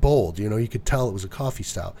bold. You could tell it was a coffee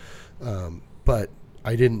stout, but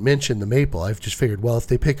I didn't mention the maple. I've just figured, well, if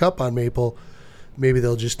they pick up on maple, maybe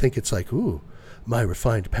they'll just think it's like, ooh, my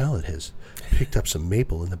refined palate has picked up some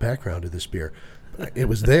maple in the background of this beer. It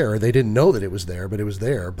was there. They didn't know that it was there, but it was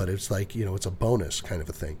there. But it's like, it's a bonus kind of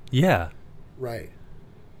a thing. Yeah. Right.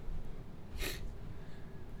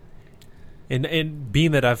 And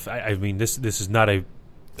being that I mean, this is not a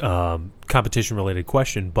competition related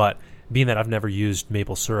question, but being that I've never used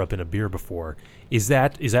maple syrup in a beer before, is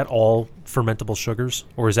that all fermentable sugars,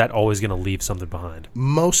 or is that always going to leave something behind?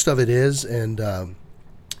 Most of it is, and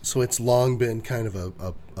so it's long been kind of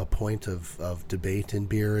a point of debate in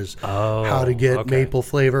beer, is how to get maple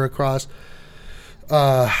flavor across.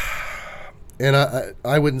 And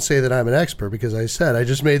I wouldn't say that I'm an expert, because I said I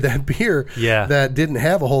just made that beer that didn't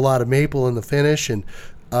have a whole lot of maple in the finish, and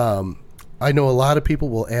I know a lot of people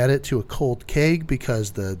will add it to a cold keg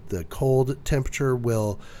because the cold temperature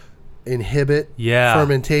will inhibit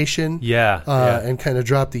fermentation and kind of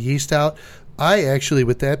drop the yeast out. I actually,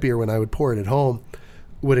 with that beer, when I would pour it at home,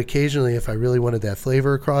 would occasionally, if I really wanted that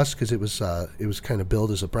flavor across, because it was kind of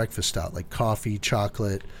billed as a breakfast stout, like coffee,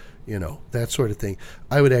 chocolate, that sort of thing,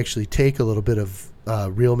 I would actually take a little bit of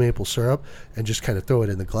real maple syrup and just kind of throw it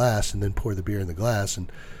in the glass, and then pour the beer in the glass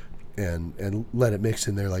and let it mix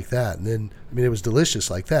in there like that. And then, I mean, it was delicious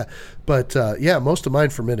like that. But most of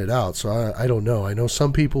mine fermented out, so I don't know. I know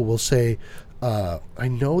some people will say, I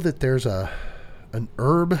know that there's an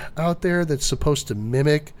herb out there that's supposed to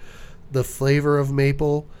mimic the flavor of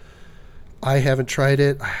maple. I haven't tried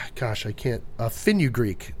it. Gosh, I can't.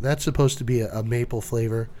 Fenugreek. That's supposed to be a maple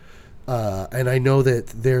flavor. And I know that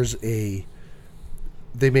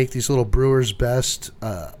they make these little Brewer's Best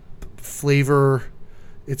flavor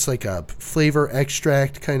it's like a flavor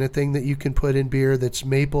extract kind of thing that you can put in beer that's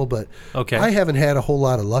maple, but Okay. I haven't had a whole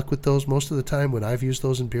lot of luck with those. Most of the time when I've used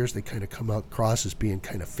those in beers, they kind of come out across as being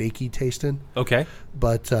kind of fakey tasting. Okay.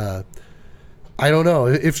 But I don't know.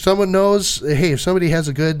 If someone knows, hey, if somebody has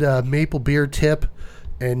a good maple beer tip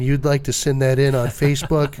and you'd like to send that in on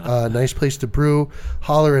Facebook, Nice Place to Brew,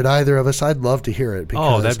 holler at either of us. I'd love to hear it.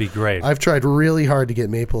 Because that'd be great. I've tried really hard to get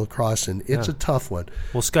maple across, and it's a tough one.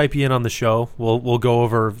 We'll Skype you in on the show. We'll go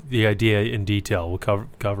over the idea in detail. We'll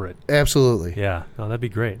cover it. Absolutely. Yeah. No, that'd be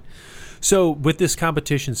great. So with this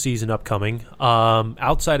competition season upcoming,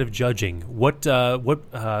 outside of judging, what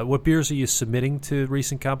beers are you submitting to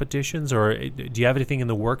recent competitions, or do you have anything in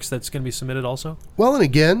the works that's going to be submitted also? Well, and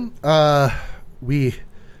again,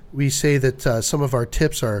 we say that some of our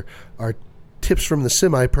tips are tips from the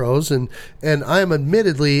semi-pros, and I am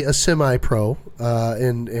admittedly a semi-pro,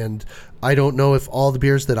 and I don't know if all the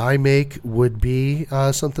beers that I make would be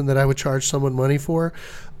something that I would charge someone money for.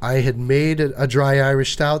 I had made a dry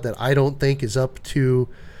Irish stout that I don't think is up to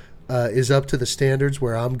the standards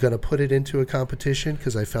where I'm going to put it into a competition,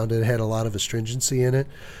 because I found it had a lot of astringency in it.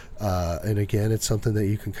 And again, it's something that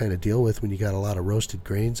you can kind of deal with when you got a lot of roasted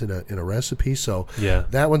grains in a recipe. So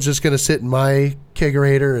that one's just going to sit in my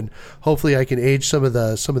kegerator, and hopefully I can age some of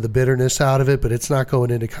the bitterness out of it, but it's not going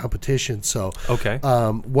into competition. So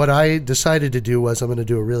what I decided to do was I'm going to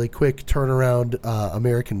do a really quick turnaround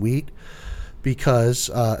American wheat. Because,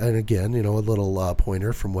 and again, a little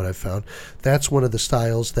pointer from what I've found, that's one of the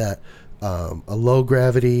styles that a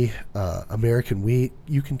low-gravity American wheat,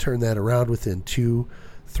 you can turn that around within 2-3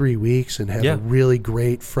 weeks and have a really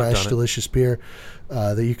great, fresh, delicious beer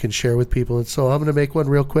that you can share with people. And so I'm going to make one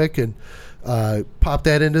real quick and pop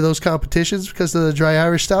that into those competitions because the dry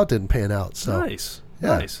Irish stout didn't pan out. So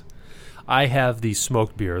Nice. I have the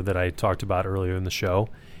smoked beer that I talked about earlier in the show.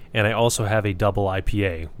 And I also have a double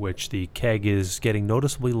IPA, which the keg is getting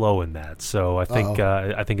noticeably low in that. So I think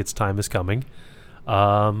its time is coming.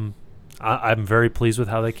 I'm very pleased with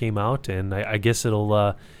how they came out, and I guess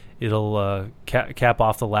it'll cap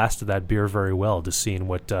off the last of that beer very well. Just seeing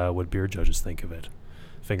what beer judges think of it.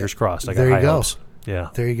 Fingers crossed. I got high hopes. Yeah.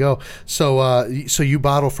 There you go. So you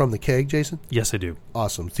bottle from the keg, Jason? Yes, I do.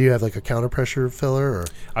 Awesome. Do you have like a counter pressure filler, or?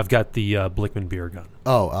 I've got the Blickman beer gun.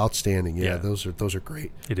 Oh, outstanding. Yeah, those are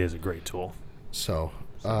great. It is a great tool. So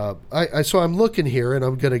so I'm looking here, and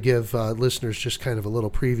I'm going to give listeners just kind of a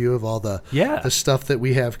little preview of all the stuff that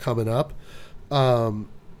we have coming up. I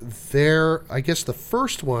guess the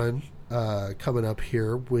first one coming up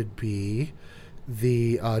here would be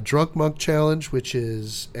the Drunk Monk Challenge, which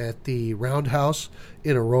is at the Roundhouse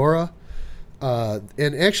in Aurora.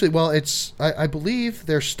 And actually, I believe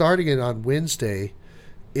they're starting it on Wednesday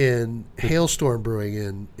in Hailstorm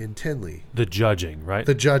Brewing in Tinley. The judging, right?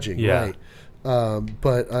 The judging, right.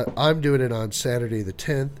 But I'm doing it on Saturday the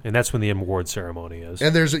 10th. And that's when the award ceremony is.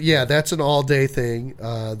 And that's an all-day thing.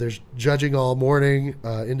 There's judging all morning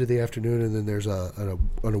into the afternoon, and then there's an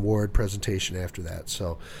award presentation after that.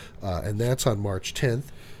 So, and that's on March 10th.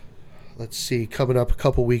 Let's see, coming up a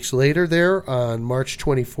couple weeks later there, on March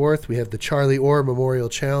 24th, we have the Charlie Orr Memorial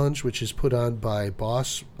Challenge, which is put on by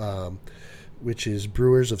Boss, which is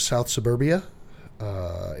Brewers of South Suburbia.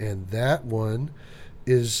 And that one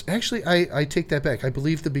is actually, I take that back. I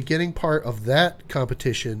believe the beginning part of that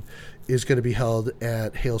competition is going to be held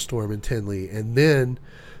at Hailstorm in Tinley, and then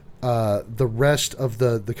the rest of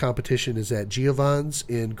the competition is at Giovan's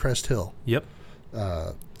in Crest Hill. Yep.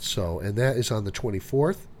 And that is on the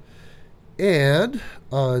 24th. And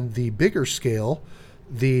on the bigger scale,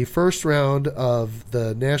 the first round of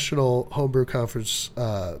the National Homebrew Conference,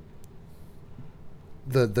 the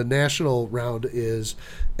national round is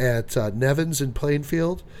at Nevins in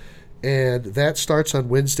Plainfield, and that starts on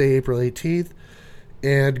Wednesday, April 18th,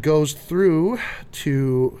 and goes through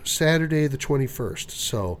to Saturday the 21st.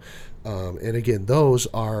 So, and again, those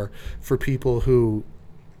are for people who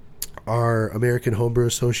are American Homebrew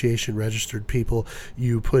Association registered people.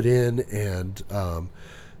 You put in, and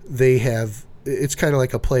they have. It's kind of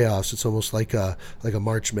like a playoffs. It's almost like a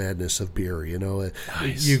March Madness of beer.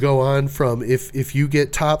 Nice. You go on from if you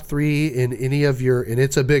get top 3 in any of your, and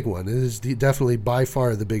it's a big one. It is definitely by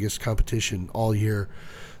far the biggest competition all year.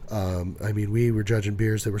 We were judging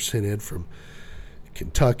beers that were sent in from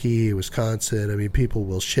Kentucky, Wisconsin. People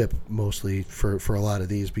will ship mostly for a lot of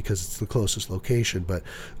these because it's the closest location. But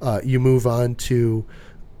you move on to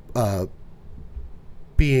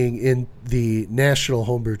being in the National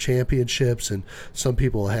Homebrew Championships, and some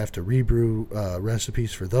people have to rebrew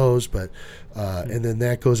recipes for those. But and then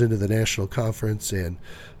that goes into the National Conference, and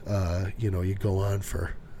you go on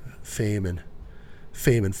for fame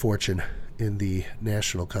and fortune in the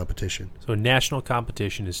national competition. So a national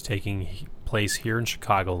competition is taking place here in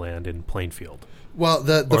Chicagoland in Plainfield. Well,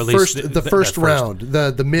 the first round,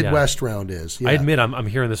 the Midwest round is. Yeah. I admit I'm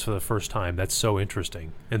hearing this for the first time. That's so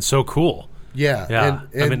interesting and so cool. Yeah.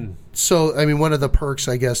 And one of the perks,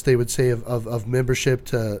 I guess they would say, of membership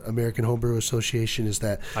to American Homebrew Association is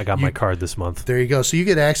that I got my card this month. There you go. So you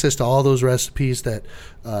get access to all those recipes that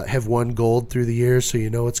have won gold through the years.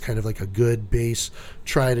 So it's kind of like a good base,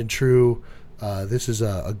 tried and true. This is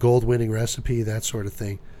a gold-winning recipe, that sort of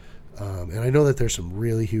thing. And I know that there's some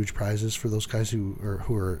really huge prizes for those guys who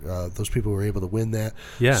are those people who are able to win that.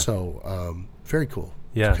 Yeah. So very cool.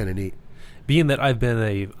 Yeah. It's kind of neat. Being that I've been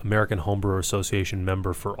a American Homebrewer Association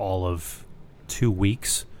member for all of 2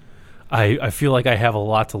 weeks, I feel like I have a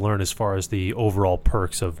lot to learn as far as the overall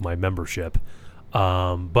perks of my membership.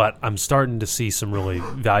 But I'm starting to see some really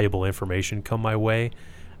valuable information come my way.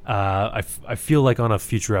 I feel like on a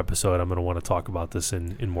future episode I'm going to want to talk about this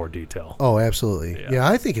in more detail. Oh, absolutely. Yeah,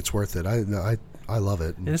 I think it's worth it. I love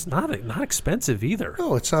it. And it's not expensive either.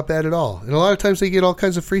 No, it's not bad at all. And a lot of times they get all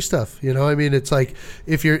kinds of free stuff. It's like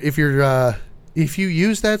if you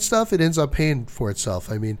use that stuff, it ends up paying for itself.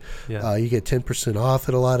 You get 10% off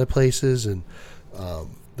at a lot of places, and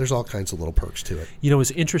there's all kinds of little perks to it.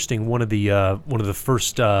 It's interesting. One of the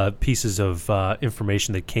first pieces of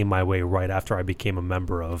information that came my way right after I became a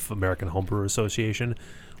member of American Homebrewer Association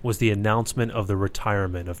was the announcement of the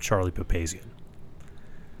retirement of Charlie Papazian.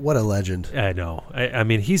 What a legend! I know. I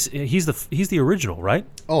mean, he's the original, right?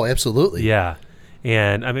 Oh, absolutely. Yeah.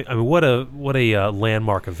 And I mean, what a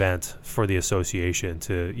landmark event for the association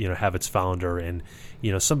to have its founder and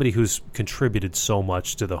somebody who's contributed so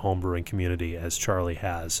much to the homebrewing community as Charlie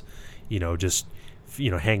has,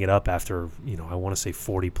 hang it up after I want to say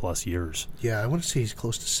 40 plus years. Yeah, I want to say he's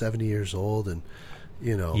close to 70 years old, and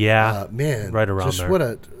man, right around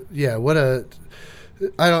there.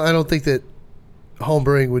 I don't think that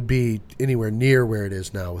homebrewing would be anywhere near where it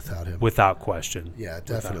is now without him. Without question. Yeah,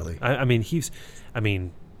 definitely.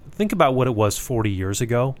 Think about what it was 40 years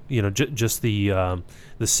ago. Just the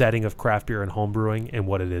setting of craft beer and homebrewing and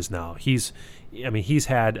what it is now. He's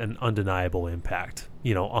had an undeniable impact,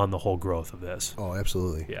 on the whole growth of this. Oh,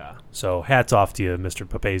 absolutely. Yeah. So hats off to you, Mr.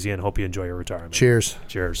 Papazian. Hope you enjoy your retirement. Cheers.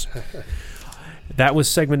 Cheers. That was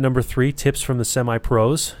segment number 3, tips from the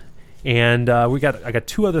semi-pros. And I got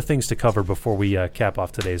 2 other things to cover before we cap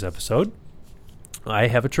off today's episode. I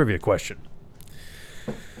have a trivia question.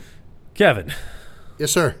 Kevin.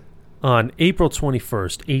 Yes, sir. On April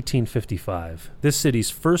 21st, 1855, this city's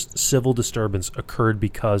first civil disturbance occurred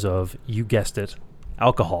because of, you guessed it,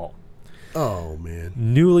 alcohol. Oh, man.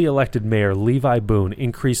 Newly elected Mayor Levi Boone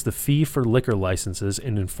increased the fee for liquor licenses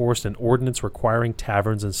and enforced an ordinance requiring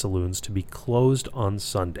taverns and saloons to be closed on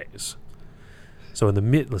Sundays. So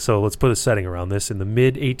let's put a setting around this. In the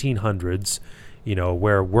mid-1800s,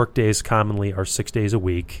 where work days commonly are 6 days a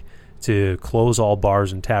week, to close all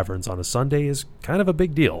bars and taverns on a Sunday is kind of a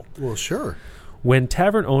big deal. Well, sure. When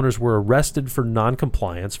tavern owners were arrested for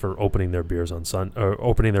non-compliance for opening their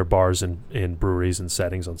opening their bars and breweries and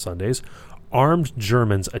settings on Sundays, armed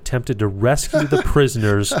Germans attempted to rescue the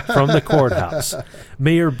prisoners from the courthouse.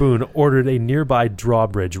 Mayor Boone ordered a nearby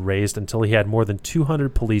drawbridge raised until he had more than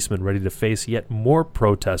 200 policemen ready to face yet more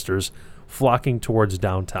protesters flocking towards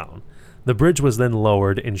downtown. The bridge was then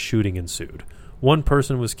lowered and shooting ensued. 1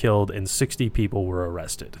 person was killed and 60 people were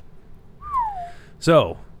arrested.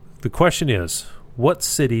 So, the question is, what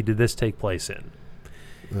city did this take place in?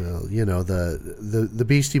 Well, the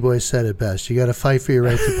Beastie Boys said it best. You got to fight for your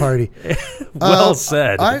right to party. Well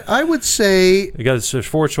said. I would say... Because there's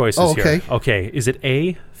 4 choices okay. here. Okay, is it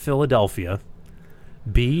A, Philadelphia,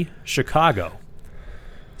 B, Chicago,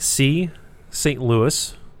 C, St.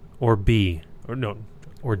 Louis, or D,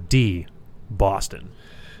 Boston?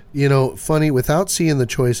 Funny, without seeing the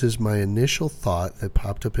choices, my initial thought that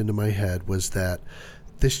popped up into my head was that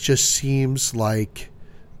this just seems like...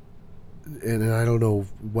 and I don't know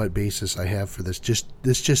what basis I have for this.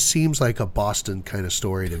 This just seems like a Boston kind of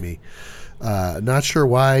story to me. Not sure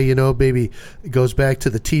why. Maybe it goes back to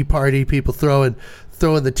the Tea Party, people throwing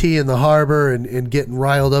the tea in the harbor and getting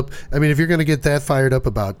riled up. I mean, if you're going to get that fired up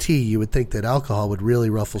about tea, you would think that alcohol would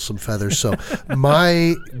really ruffle some feathers. So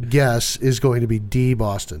my guess is going to be D,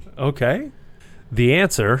 Boston. Okay. The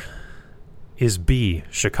answer is B,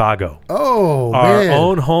 Chicago. Oh, Our man.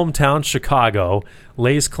 own hometown, Chicago,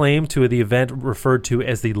 lays claim to the event referred to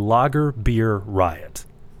as the Lager Beer Riot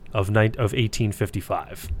of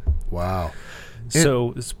 1855. Wow.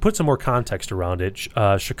 So let's put some more context around it.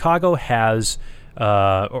 Chicago has,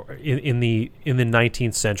 in the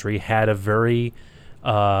 19th century, had a very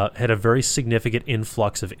had a very significant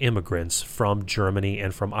influx of immigrants from Germany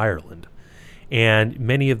and from Ireland. And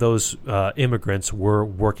many of those immigrants were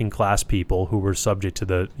working class people who were subject to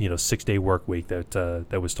the 6-day work week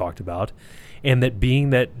that was talked about, and that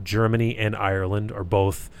being that Germany and Ireland are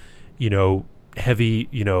both heavy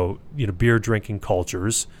beer drinking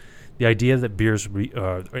cultures, the idea that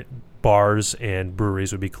bars and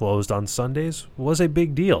breweries would be closed on Sundays was a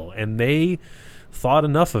big deal, and they thought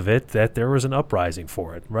enough of it that there was an uprising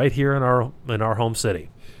for it right here in our home city.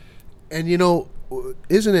 And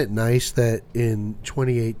isn't it nice that in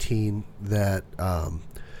 2018 that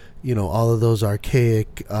all of those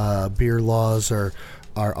archaic beer laws are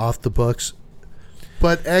off the books?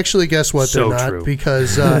 But actually, guess what? So they're not true.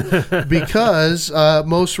 because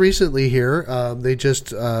most recently here they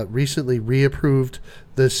just recently reapproved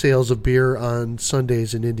the sales of beer on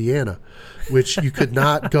Sundays in Indiana, which you could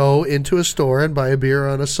not go into a store and buy a beer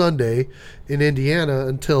on a Sunday in Indiana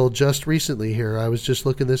until just recently here. I was just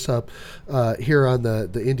looking this up here on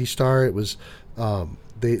the Indy Star. It was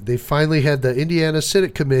they finally had the Indiana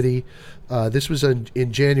Senate Committee. This was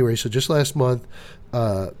in January, so just last month.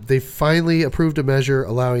 They finally approved a measure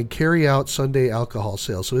allowing carry-out Sunday alcohol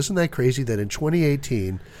sales. So isn't that crazy that in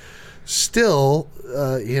 2018, still,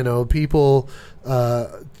 people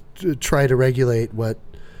try to regulate what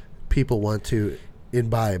people want to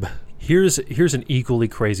imbibe. Here's an equally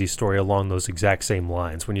crazy story along those exact same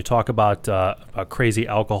lines. When you talk about crazy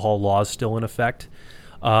alcohol laws still in effect,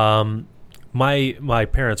 my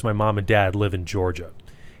parents, my mom and dad, live in Georgia,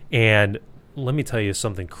 and let me tell you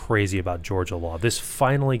something crazy about Georgia law. This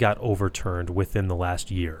finally got overturned within the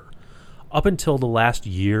last year. Up until the last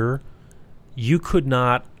year, you could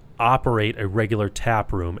not operate a regular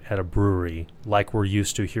tap room at a brewery like we're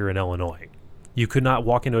used to here in Illinois. You could not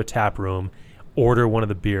walk into a tap room, order one of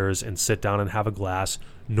the beers, and sit down and have a glass,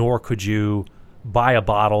 nor could you buy a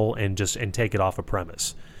bottle and take it off a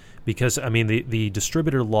premise. Because, the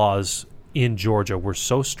distributor laws in Georgia were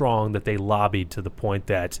so strong that they lobbied to the point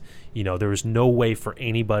that, there was no way for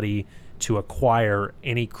anybody to acquire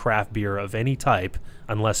any craft beer of any type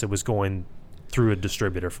unless it was going through a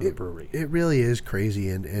distributor from the brewery. It really is crazy.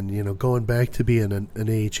 And going back to being an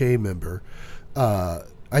AHA member,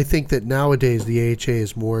 I think that nowadays the AHA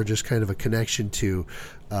is more just kind of a connection to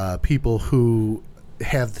people who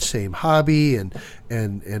have the same hobby and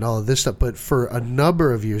all of this stuff. But for a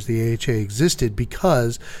number of years, the AHA existed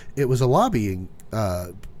because it was a lobbying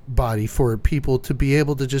body for people to be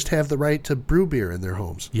able to just have the right to brew beer in their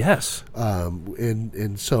homes. Yes.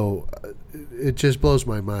 And so it just blows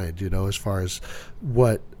my mind, as far as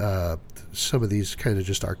what some of these kind of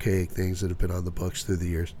just archaic things that have been on the books through the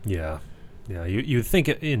years. Yeah. Yeah, you think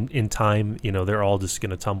in time, they're all just going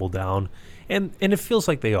to tumble down, and it feels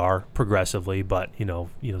like they are progressively, but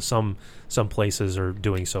some places are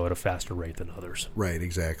doing so at a faster rate than others. Right,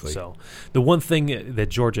 exactly. So the one thing that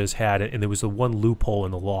Georgia has had, and there was the one loophole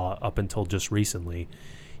in the law up until just recently,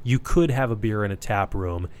 you could have a beer in a tap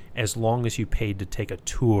room as long as you paid to take a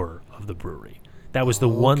tour of the brewery. That was the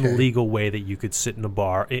one legal way that you could sit in a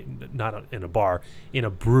bar, not in a bar, in a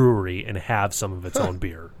brewery and have some of its own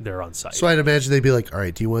beer there on site. So I'd imagine they'd be like, all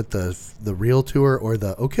right, do you want the real tour or here's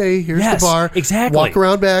the bar. Exactly. Walk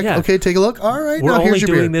around back. Yeah. Okay, take a look. All right, we're now only here's your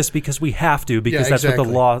doing beer. this because we have to, because that's what the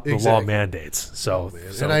law mandates. So,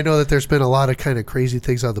 and I know that there's been a lot of kind of crazy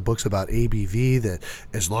things on the books about ABV, that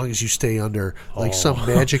as long as you stay under some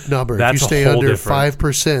magic number, if you stay under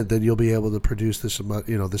 5%, then you'll be able to produce this amount,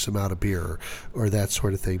 this amount of beer or that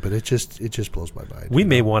sort of thing. But it just blows my mind. We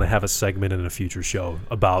may want to have a segment in a future show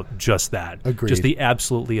about just that. Agreed. Just the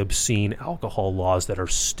absolutely obscene alcohol laws that are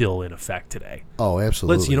still in effect today. Oh,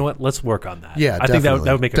 absolutely. Let's work on that. Yeah, I think that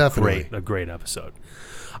would make definitely a great episode.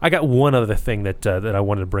 I got one other thing that I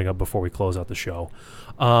wanted to bring up before we close out the show.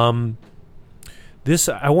 This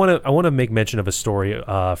I want to make mention of a story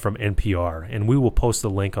from NPR, and we will post the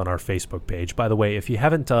link on our Facebook page. By the way, if you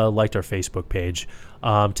haven't liked our Facebook page,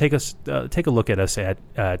 take a look at us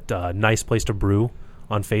at Nice Place to Brew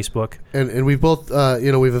on Facebook. And we've both,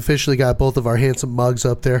 we've officially got both of our handsome mugs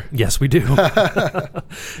up there. Yes, we do.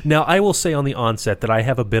 Now, I will say on the onset that I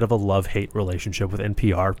have a bit of a love-hate relationship with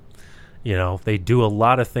NPR. They do a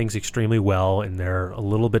lot of things extremely well, and they're a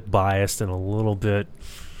little bit biased and a little bit...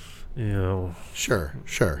 Sure.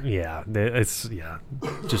 Yeah,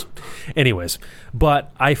 just anyways.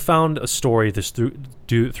 But I found a story through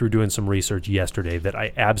doing some research yesterday that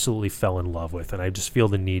I absolutely fell in love with, and I just feel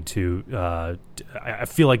the need to. I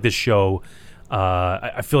feel like this show.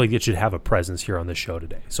 I feel like it should have a presence here on the show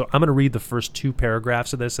today. So I'm going to read the first two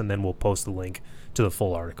paragraphs of this, and then we'll post the link to the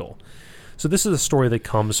full article. So this is a story that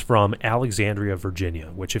comes from Alexandria, Virginia,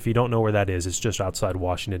 which if you don't know where that is, it's just outside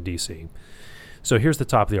Washington, D.C. So here's the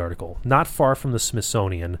top of the article. Not far from the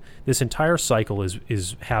Smithsonian, this entire cycle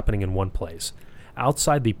is happening in one place.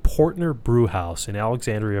 Outside the Portner Brew House in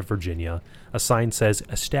Alexandria, Virginia, a sign says,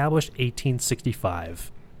 established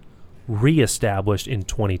 1865, re-established in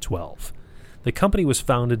 2012. The company was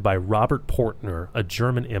founded by Robert Portner, a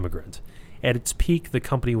German immigrant. At its peak, the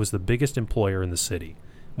company was the biggest employer in the city.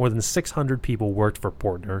 More than 600 people worked for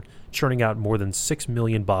Portner, churning out more than 6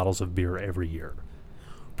 million bottles of beer every year.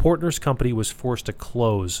 Portner's company was forced to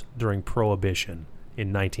close during Prohibition in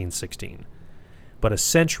 1916. But a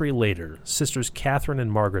century later, sisters Catherine and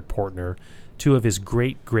Margaret Portner, two of his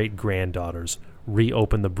great-great-granddaughters,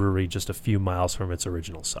 reopened the brewery just a few miles from its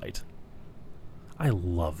original site. I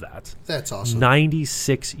love that. That's awesome.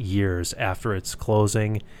 96 years after its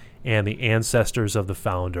closing, and the ancestors of the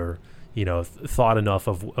founder, thought enough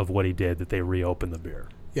of what he did that they reopened the beer.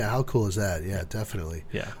 Yeah, how cool is that? Yeah, definitely.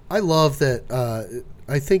 Yeah. I love that.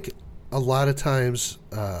 I think a lot of times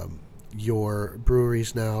your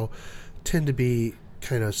breweries now tend to be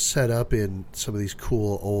kind of set up in some of these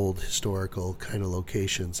cool old historical kind of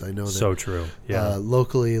locations. I know that so true. Yeah.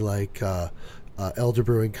 Locally, like Elder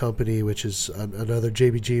Brewing Company, which is another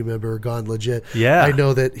JBG member, Gone Legit. Yeah. I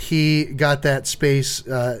know that he got that space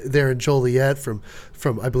there in Joliet from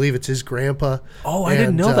I believe it's his grandpa. Oh, I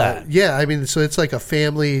didn't know that. Yeah, I mean, so it's like a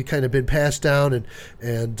family kind of been passed down,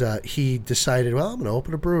 and he decided, well, I'm going to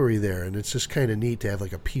open a brewery there, and it's just kind of neat to have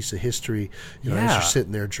like a piece of history, as you're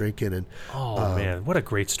sitting there drinking. And man, what a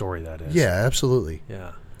great story that is. Yeah, absolutely.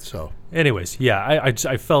 Yeah. So, anyways,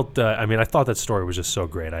 I felt. I thought that story was just so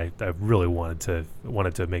great. I really wanted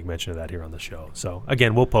to make mention of that here on the show. So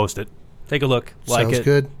again, we'll post it. Take a look. Like it. Sounds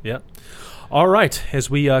good. Yeah. All right. As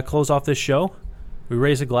we close off this show, we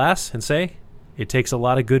raise a glass and say, "It takes a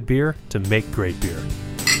lot of good beer to make great beer."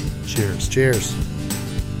 Cheers. Cheers.